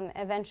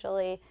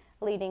 eventually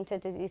leading to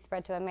disease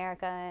spread to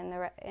America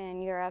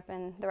and Europe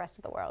and the rest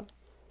of the world.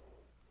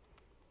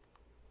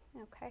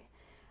 Okay.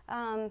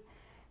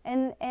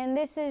 And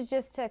this is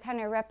just to kind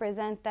of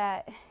represent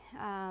that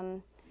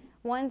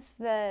once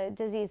the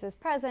disease was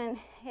present,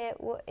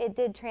 it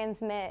did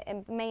transmit.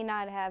 It may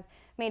not have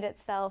made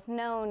itself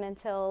known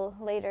until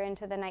later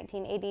into the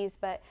 1980s,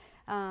 but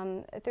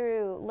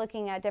through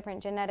looking at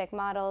different genetic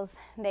models,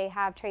 they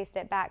have traced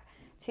it back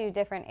to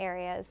different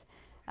areas.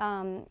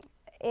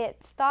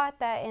 It's thought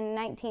that in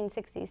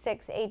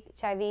 1966,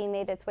 HIV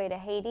made its way to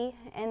Haiti,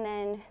 and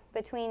then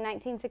between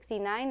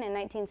 1969 and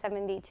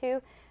 1972,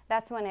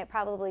 that's when it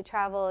probably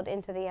traveled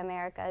into the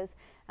Americas.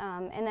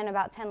 And then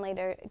about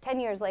 10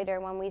 years later,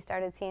 when we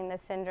started seeing the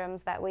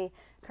syndromes that we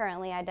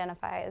currently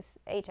identify as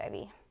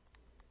HIV.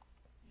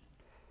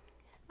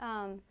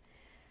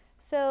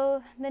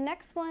 So the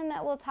next one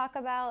that we'll talk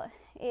about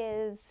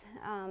is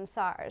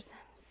SARS.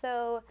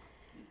 So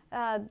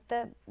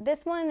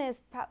this one is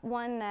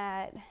one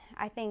that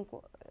I think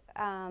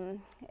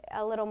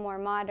a little more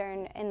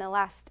modern. In the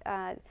last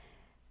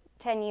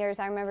 10 years,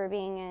 I remember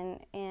being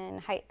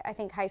in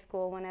high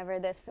school whenever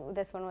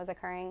this one was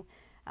occurring.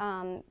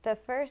 The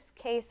first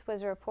case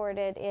was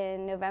reported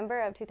in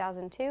November of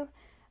 2002,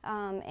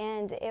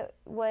 and it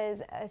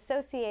was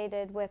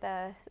associated with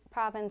a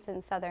province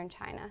in southern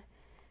China.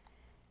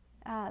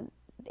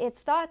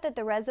 It's thought that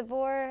the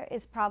reservoir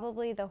is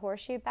probably the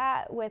horseshoe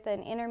bat with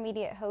an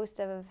intermediate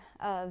host of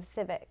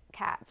civet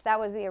cats. That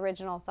was the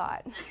original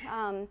thought.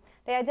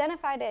 They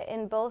identified it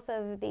in both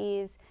of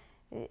these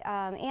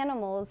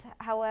animals.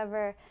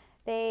 However,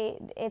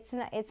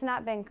 it's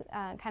not been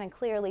kind of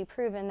clearly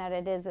proven that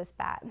it is this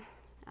bat.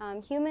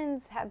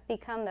 Humans have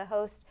become the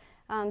host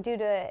due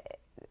to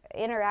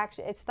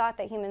interaction. It's thought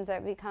that humans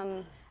have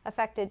become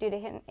affected due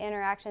to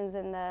interactions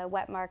in the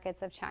wet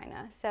markets of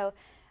China. So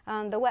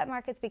the wet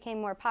markets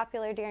became more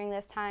popular during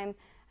this time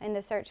in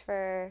the search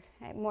for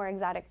more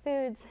exotic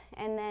foods,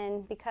 and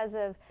then because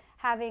of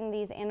having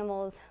these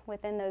animals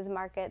within those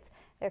markets,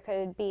 there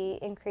could be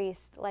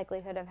increased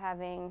likelihood of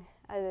having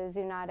a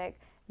zoonotic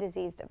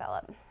disease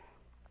develop.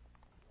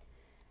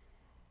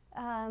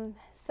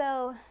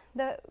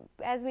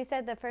 As we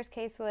said, the first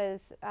case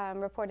was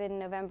reported in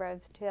November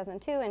of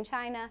 2002 in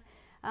China,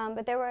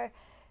 but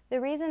the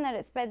reason that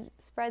it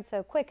spread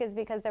so quick is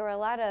because there were a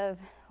lot of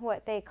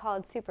what they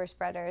called super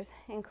spreaders,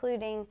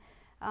 including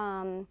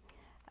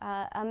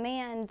a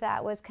man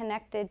that was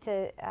connected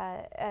to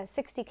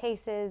 60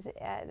 cases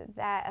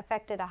that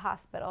affected a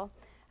hospital.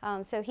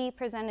 So he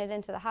presented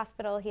into the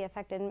hospital. He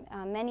affected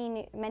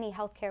many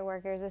healthcare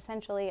workers,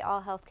 essentially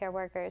all healthcare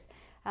workers.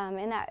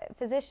 And that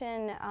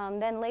physician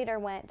then later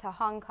went to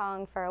Hong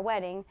Kong for a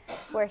wedding,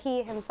 where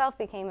he himself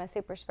became a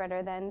super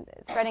spreader, then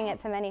spreading it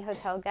to many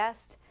hotel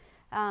guests.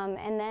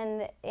 And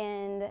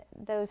then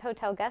those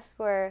hotel guests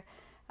were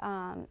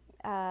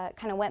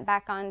kind of went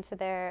back on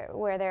to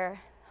where their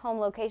home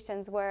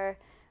locations were,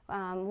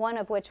 one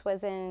of which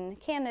was in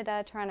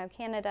Canada, Toronto,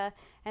 Canada,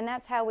 and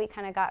that's how we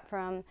kind of got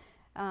from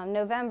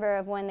November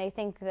of when they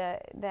think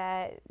that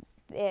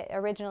it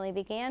originally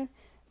began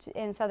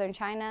in southern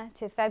China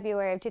to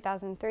February of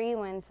 2003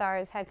 when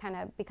SARS had kind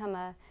of become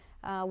a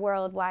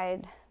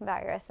worldwide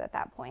virus at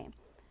that point.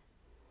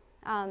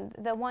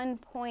 The one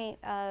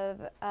point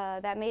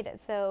that made it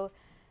so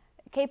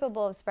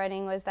capable of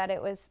spreading was that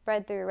it was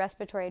spread through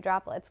respiratory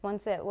droplets.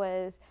 Once it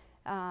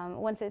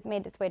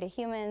made its way to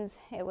humans,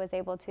 it was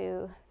able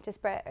to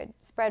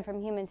spread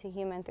from human to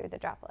human through the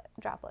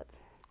droplets.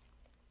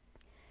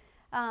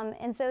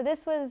 And so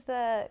this was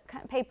the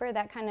paper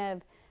that kind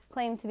of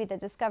claimed to be the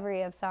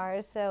discovery of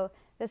SARS. So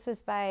this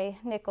was by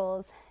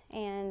Nichols,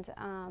 and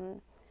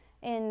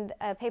in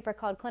a paper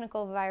called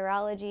Clinical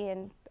Virology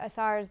and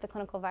SARS, the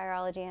Clinical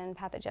Virology and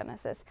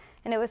Pathogenesis.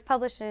 And it was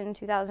published in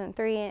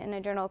 2003 in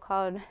a journal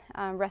called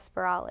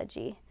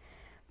Respirology.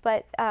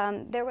 But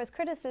there was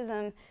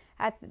criticism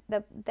at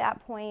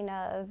that point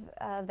of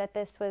that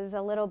this was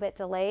a little bit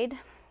delayed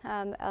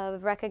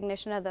of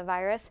recognition of the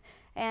virus.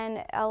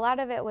 And a lot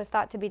of it was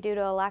thought to be due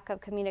to a lack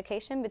of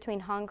communication between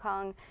Hong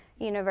Kong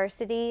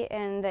University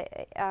and the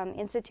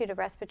Institute of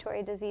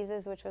Respiratory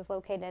Diseases, which was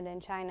located in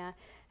China.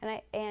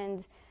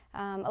 And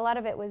a lot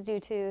of it was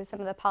due to some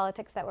of the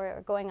politics that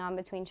were going on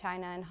between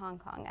China and Hong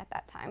Kong at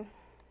that time.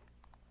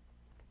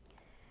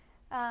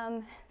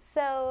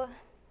 So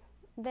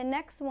the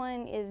next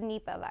one is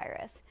Nipah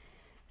virus.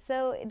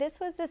 So this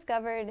was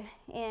discovered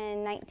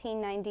in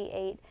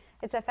 1998.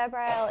 It's a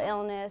febrile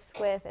illness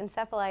with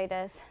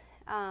encephalitis.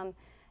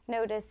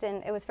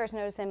 It was first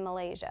noticed in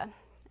Malaysia.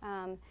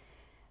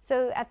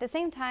 So at the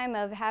same time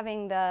of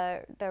having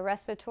the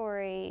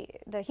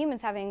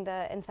humans having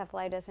the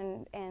encephalitis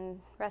and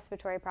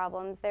respiratory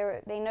problems,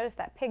 they noticed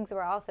that pigs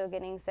were also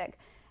getting sick,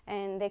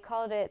 and they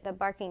called it the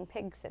barking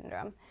pig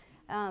syndrome.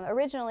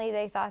 Originally,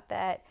 they thought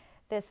that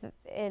this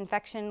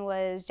infection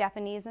was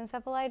Japanese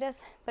encephalitis,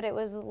 but it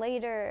was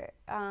later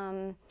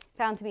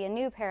found to be a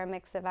new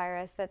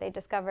paramyxovirus that they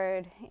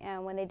discovered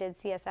when they did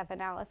CSF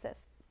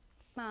analysis.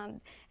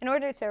 In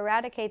order to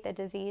eradicate the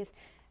disease,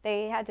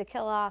 they had to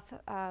kill off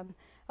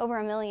over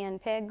 1 million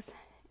pigs,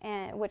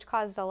 which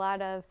caused a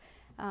lot of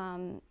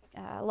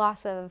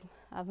loss of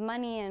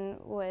money and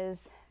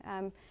was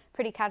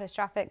pretty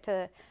catastrophic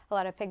to a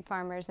lot of pig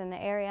farmers in the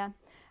area.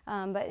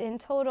 But in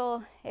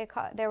total,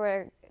 there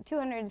were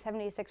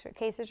 276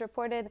 cases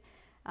reported,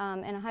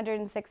 and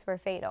 106 were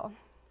fatal.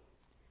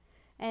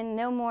 And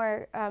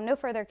no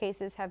further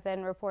cases have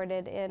been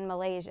reported in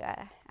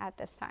Malaysia at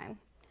this time.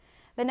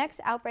 The next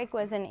outbreak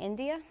was in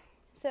India.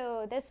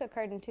 So this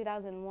occurred in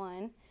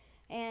 2001,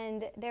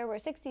 and there were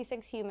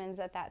 66 humans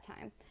at that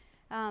time.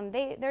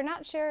 They're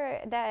not sure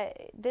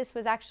that this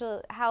was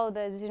actually how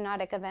the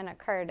zoonotic event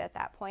occurred at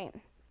that point.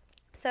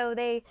 So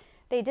they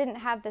didn't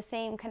have the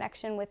same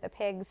connection with the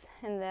pigs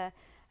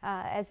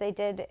as they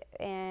did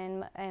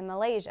in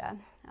Malaysia.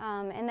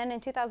 And then in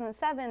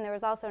 2007, there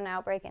was also an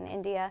outbreak in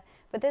India,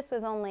 but this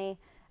was only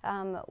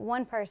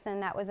one person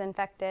that was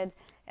infected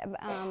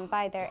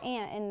by their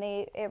ant, and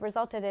it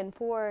resulted in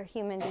 4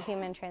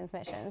 human-to-human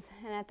transmissions.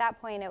 And at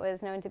that point, it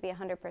was known to be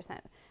 100%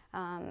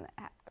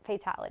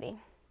 fatality.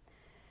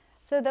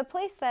 So the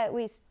place that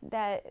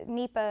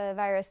Nipah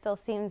virus still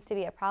seems to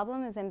be a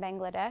problem is in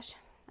Bangladesh.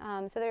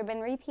 So there have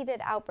been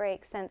repeated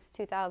outbreaks since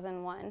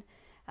 2001,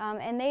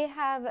 and they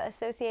have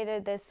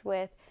associated this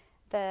with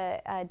the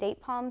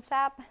date palm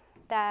sap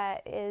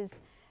that is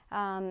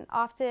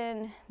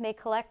often they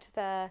collect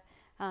the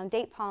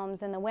date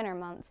palms in the winter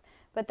months,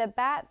 but the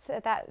bats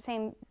at that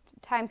same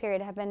time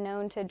period have been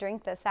known to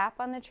drink the sap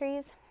on the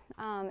trees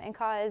and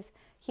cause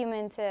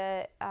human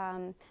to.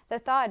 The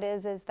thought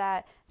is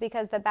that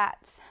because the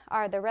bats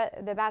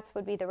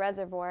would be the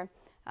reservoir,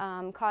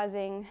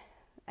 causing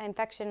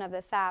infection of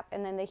the sap,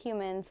 and then the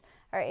humans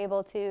are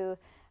able to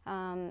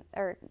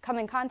or come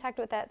in contact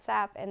with that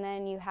sap, and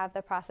then you have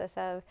the process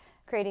of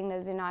creating the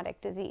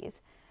zoonotic disease.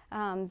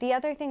 The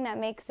other thing that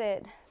makes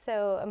it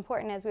so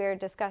important, as we were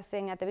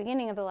discussing at the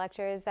beginning of the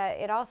lecture, is that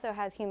it also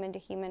has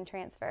human-to-human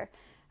transfer.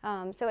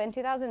 So in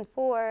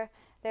 2004,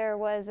 there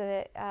was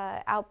an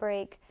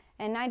outbreak,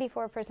 and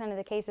 94% of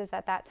the cases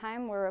at that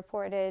time were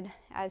reported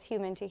as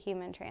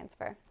human-to-human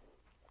transfer.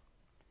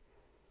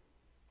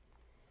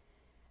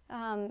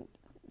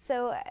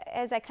 So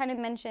as I kind of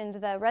mentioned,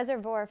 the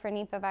reservoir for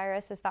Nipah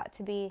virus is thought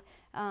to be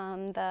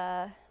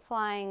the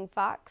flying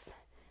fox,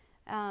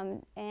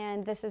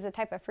 and this is a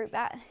type of fruit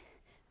bat.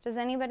 Does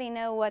anybody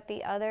know what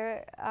the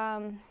other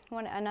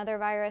another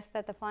virus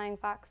that the flying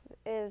fox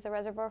is a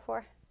reservoir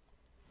for?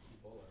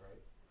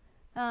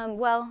 Ebola, right?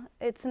 Well,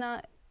 it's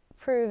not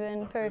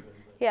proven.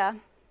 Yeah.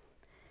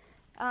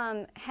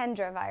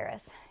 Hendra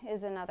virus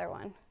is another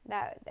one.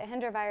 The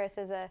Hendra virus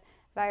is a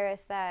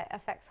virus that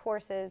affects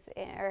horses,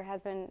 or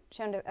has been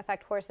shown to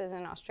affect horses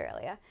in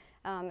Australia.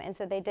 And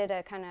so they did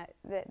a kind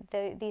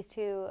of, these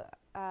two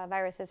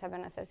viruses have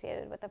been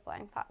associated with the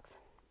flying fox.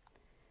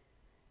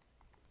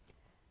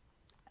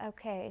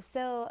 Okay,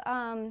 so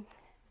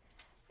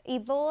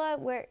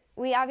Ebola,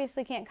 we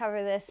obviously can't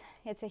cover this.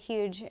 It's a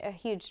huge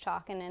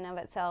talk in and of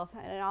itself,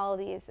 and all of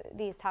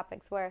these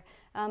topics were.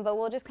 But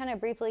we'll just kind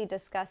of briefly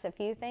discuss a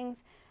few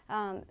things.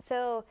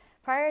 So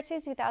prior to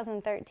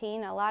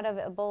 2013, a lot of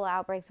Ebola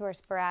outbreaks were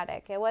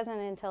sporadic. It wasn't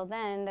until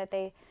then that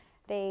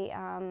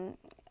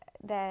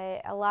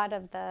that a lot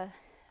of the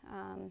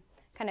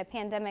kind of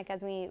pandemic,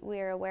 as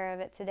we're aware of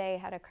it today,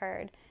 had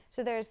occurred.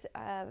 So there's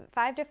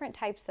 5 different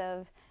types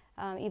of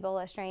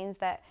Ebola strains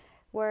that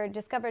were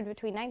discovered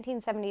between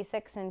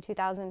 1976 and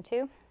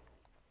 2002.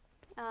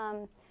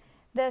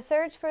 The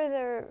search for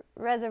the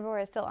reservoir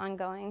is still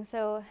ongoing.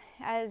 So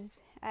as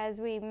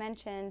we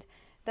mentioned,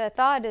 the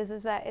thought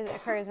is that it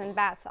occurs in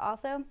bats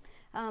also,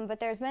 but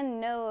there's been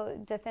no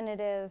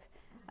definitive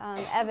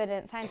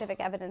scientific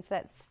evidence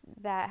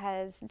that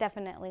has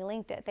definitely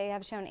linked it. They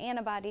have shown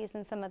antibodies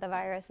in some of the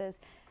viruses,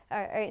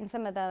 or in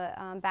some of the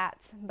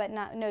bats, but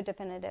no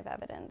definitive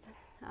evidence.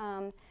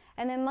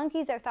 And then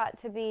monkeys are thought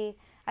to be,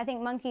 I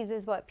think monkeys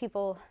is what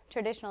people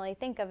traditionally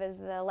think of as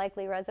the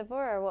likely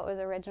reservoir, or what was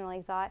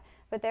originally thought,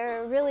 but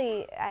they're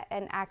really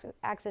an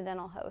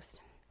accidental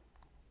host.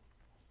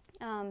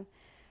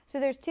 So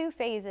there's 2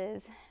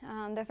 phases.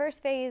 The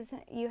first phase,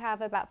 you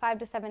have about 5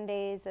 to 7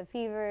 days of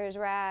fevers,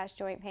 rash,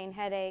 joint pain,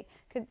 headache.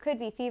 Could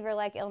be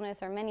fever-like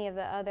illness, or many of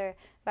the other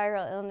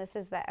viral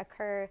illnesses that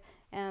occur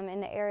in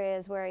the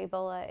areas where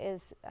Ebola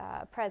is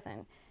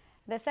present.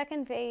 The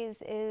second phase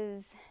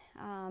is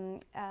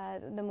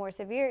the more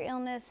severe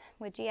illness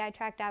with GI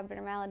tract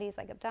abnormalities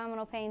like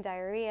abdominal pain,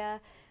 diarrhea,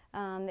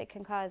 that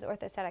can cause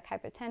orthostatic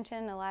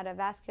hypotension, a lot of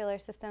vascular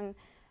system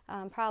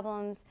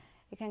problems.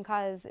 It can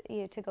cause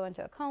you to go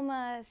into a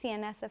coma,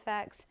 CNS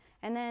effects,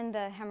 and then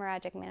the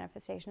hemorrhagic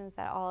manifestations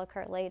that all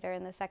occur later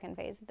in the second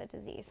phase of the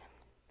disease.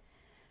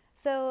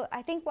 So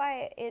I think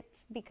why it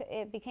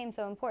became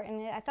so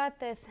important, I thought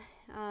this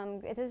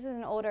is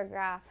an older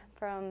graph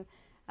from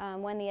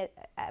when the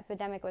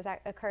epidemic was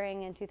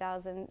occurring in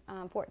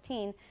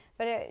 2014,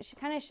 but it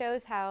kind of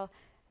shows how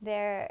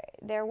there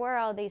were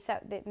all these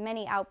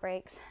many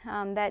outbreaks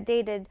that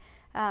dated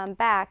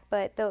back,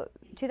 but the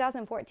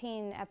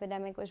 2014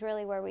 epidemic was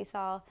really where we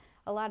saw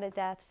a lot of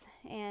deaths,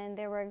 and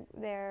there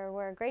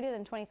were greater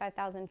than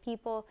 25,000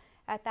 people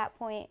at that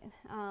point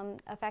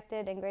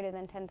affected, and greater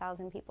than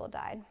 10,000 people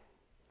died.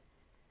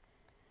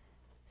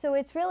 So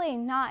it's really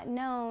not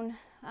known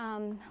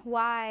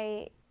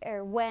why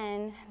or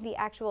when the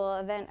actual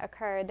event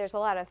occurred. There's a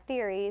lot of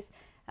theories,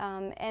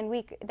 and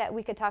we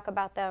could talk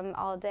about them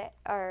all day,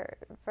 or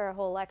for a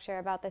whole lecture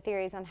about the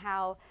theories on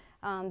how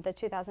the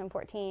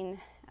 2014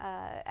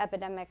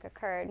 epidemic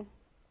occurred.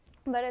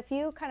 But a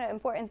few kind of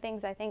important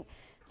things, I think,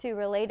 to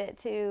relate it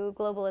to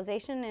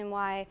globalization and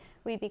why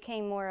we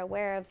became more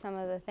aware of some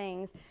of the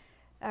things,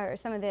 or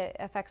some of the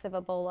effects of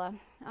Ebola.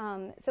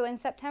 So in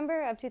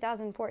September of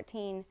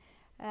 2014,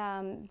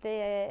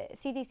 the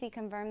CDC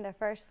confirmed the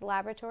first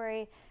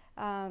laboratory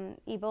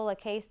Ebola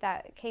case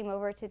that came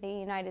over to the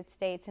United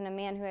States in a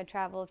man who had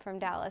traveled from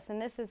Dallas.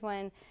 And this is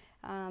when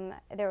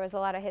there was a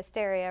lot of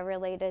hysteria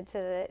related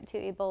to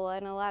Ebola,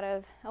 and a lot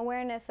of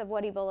awareness of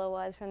what Ebola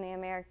was from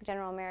the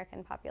general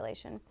American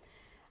population.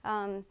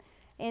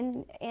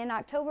 In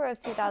October of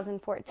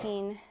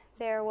 2014,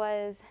 there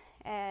was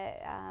a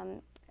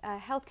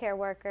healthcare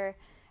worker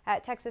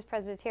at Texas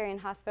Presbyterian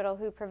Hospital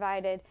who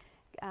provided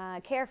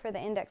care for the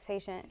index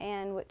patient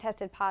and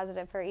tested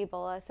positive for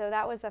Ebola. So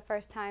that was the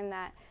first time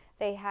that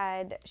they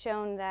had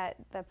shown that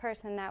the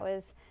person that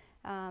was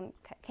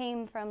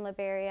came from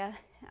Liberia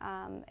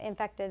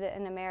infected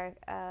an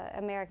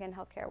American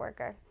healthcare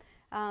worker.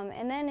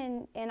 And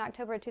then in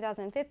October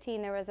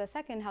 2015, there was a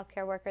second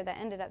healthcare worker that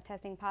ended up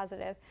testing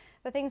positive.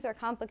 But things were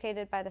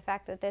complicated by the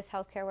fact that this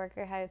healthcare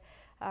worker had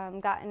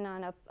gotten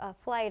on a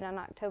flight on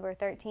October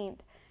 13th,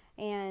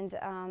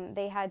 and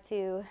they had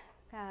to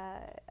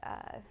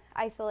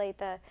isolate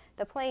the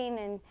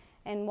plane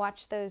and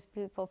watch those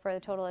people for a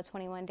total of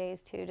 21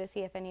 days too, to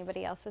see if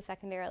anybody else was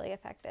secondarily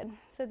affected.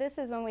 So this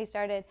is when we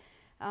started,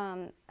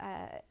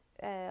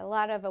 a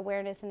lot of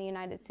awareness in the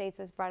United States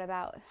was brought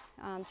about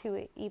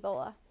to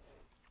Ebola.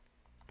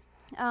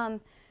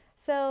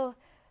 So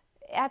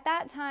at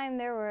that time,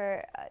 there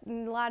were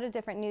a lot of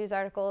different news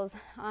articles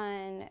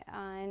on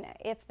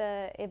if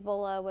the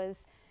Ebola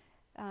was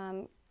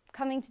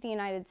coming to the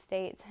United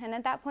States, and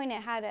at that point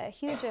it had a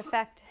huge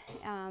effect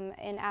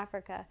in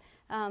Africa,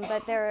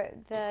 but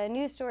the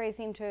news stories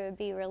seemed to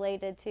be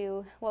related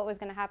to what was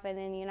going to happen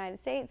in the United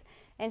States,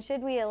 and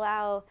should we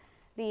allow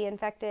the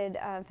infected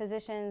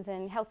physicians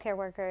and healthcare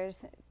workers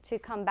to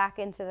come back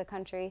into the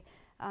country,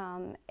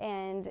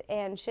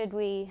 and should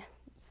we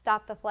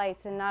stop the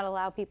flights and not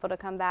allow people to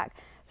come back.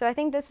 So I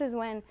think this is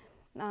when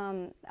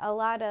a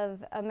lot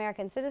of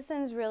American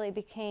citizens really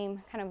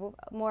became kind of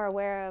more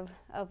aware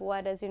of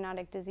what a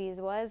zoonotic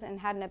disease was, and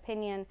had an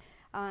opinion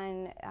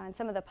on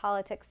some of the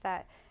politics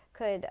that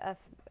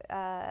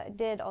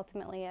did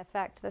ultimately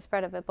affect the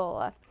spread of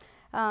Ebola.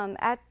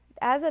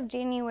 As of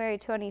January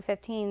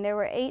 2015, there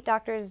were 8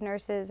 doctors,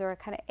 nurses, or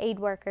kind of aid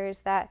workers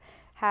that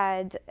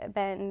had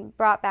been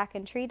brought back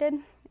and treated,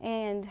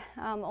 and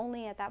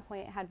only at that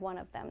point had 1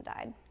 of them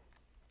died.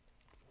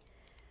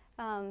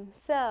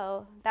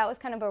 So that was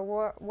kind of a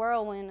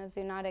whirlwind of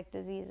zoonotic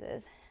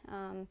diseases.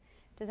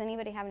 Does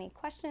anybody have any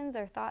questions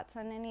or thoughts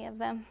on any of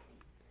them?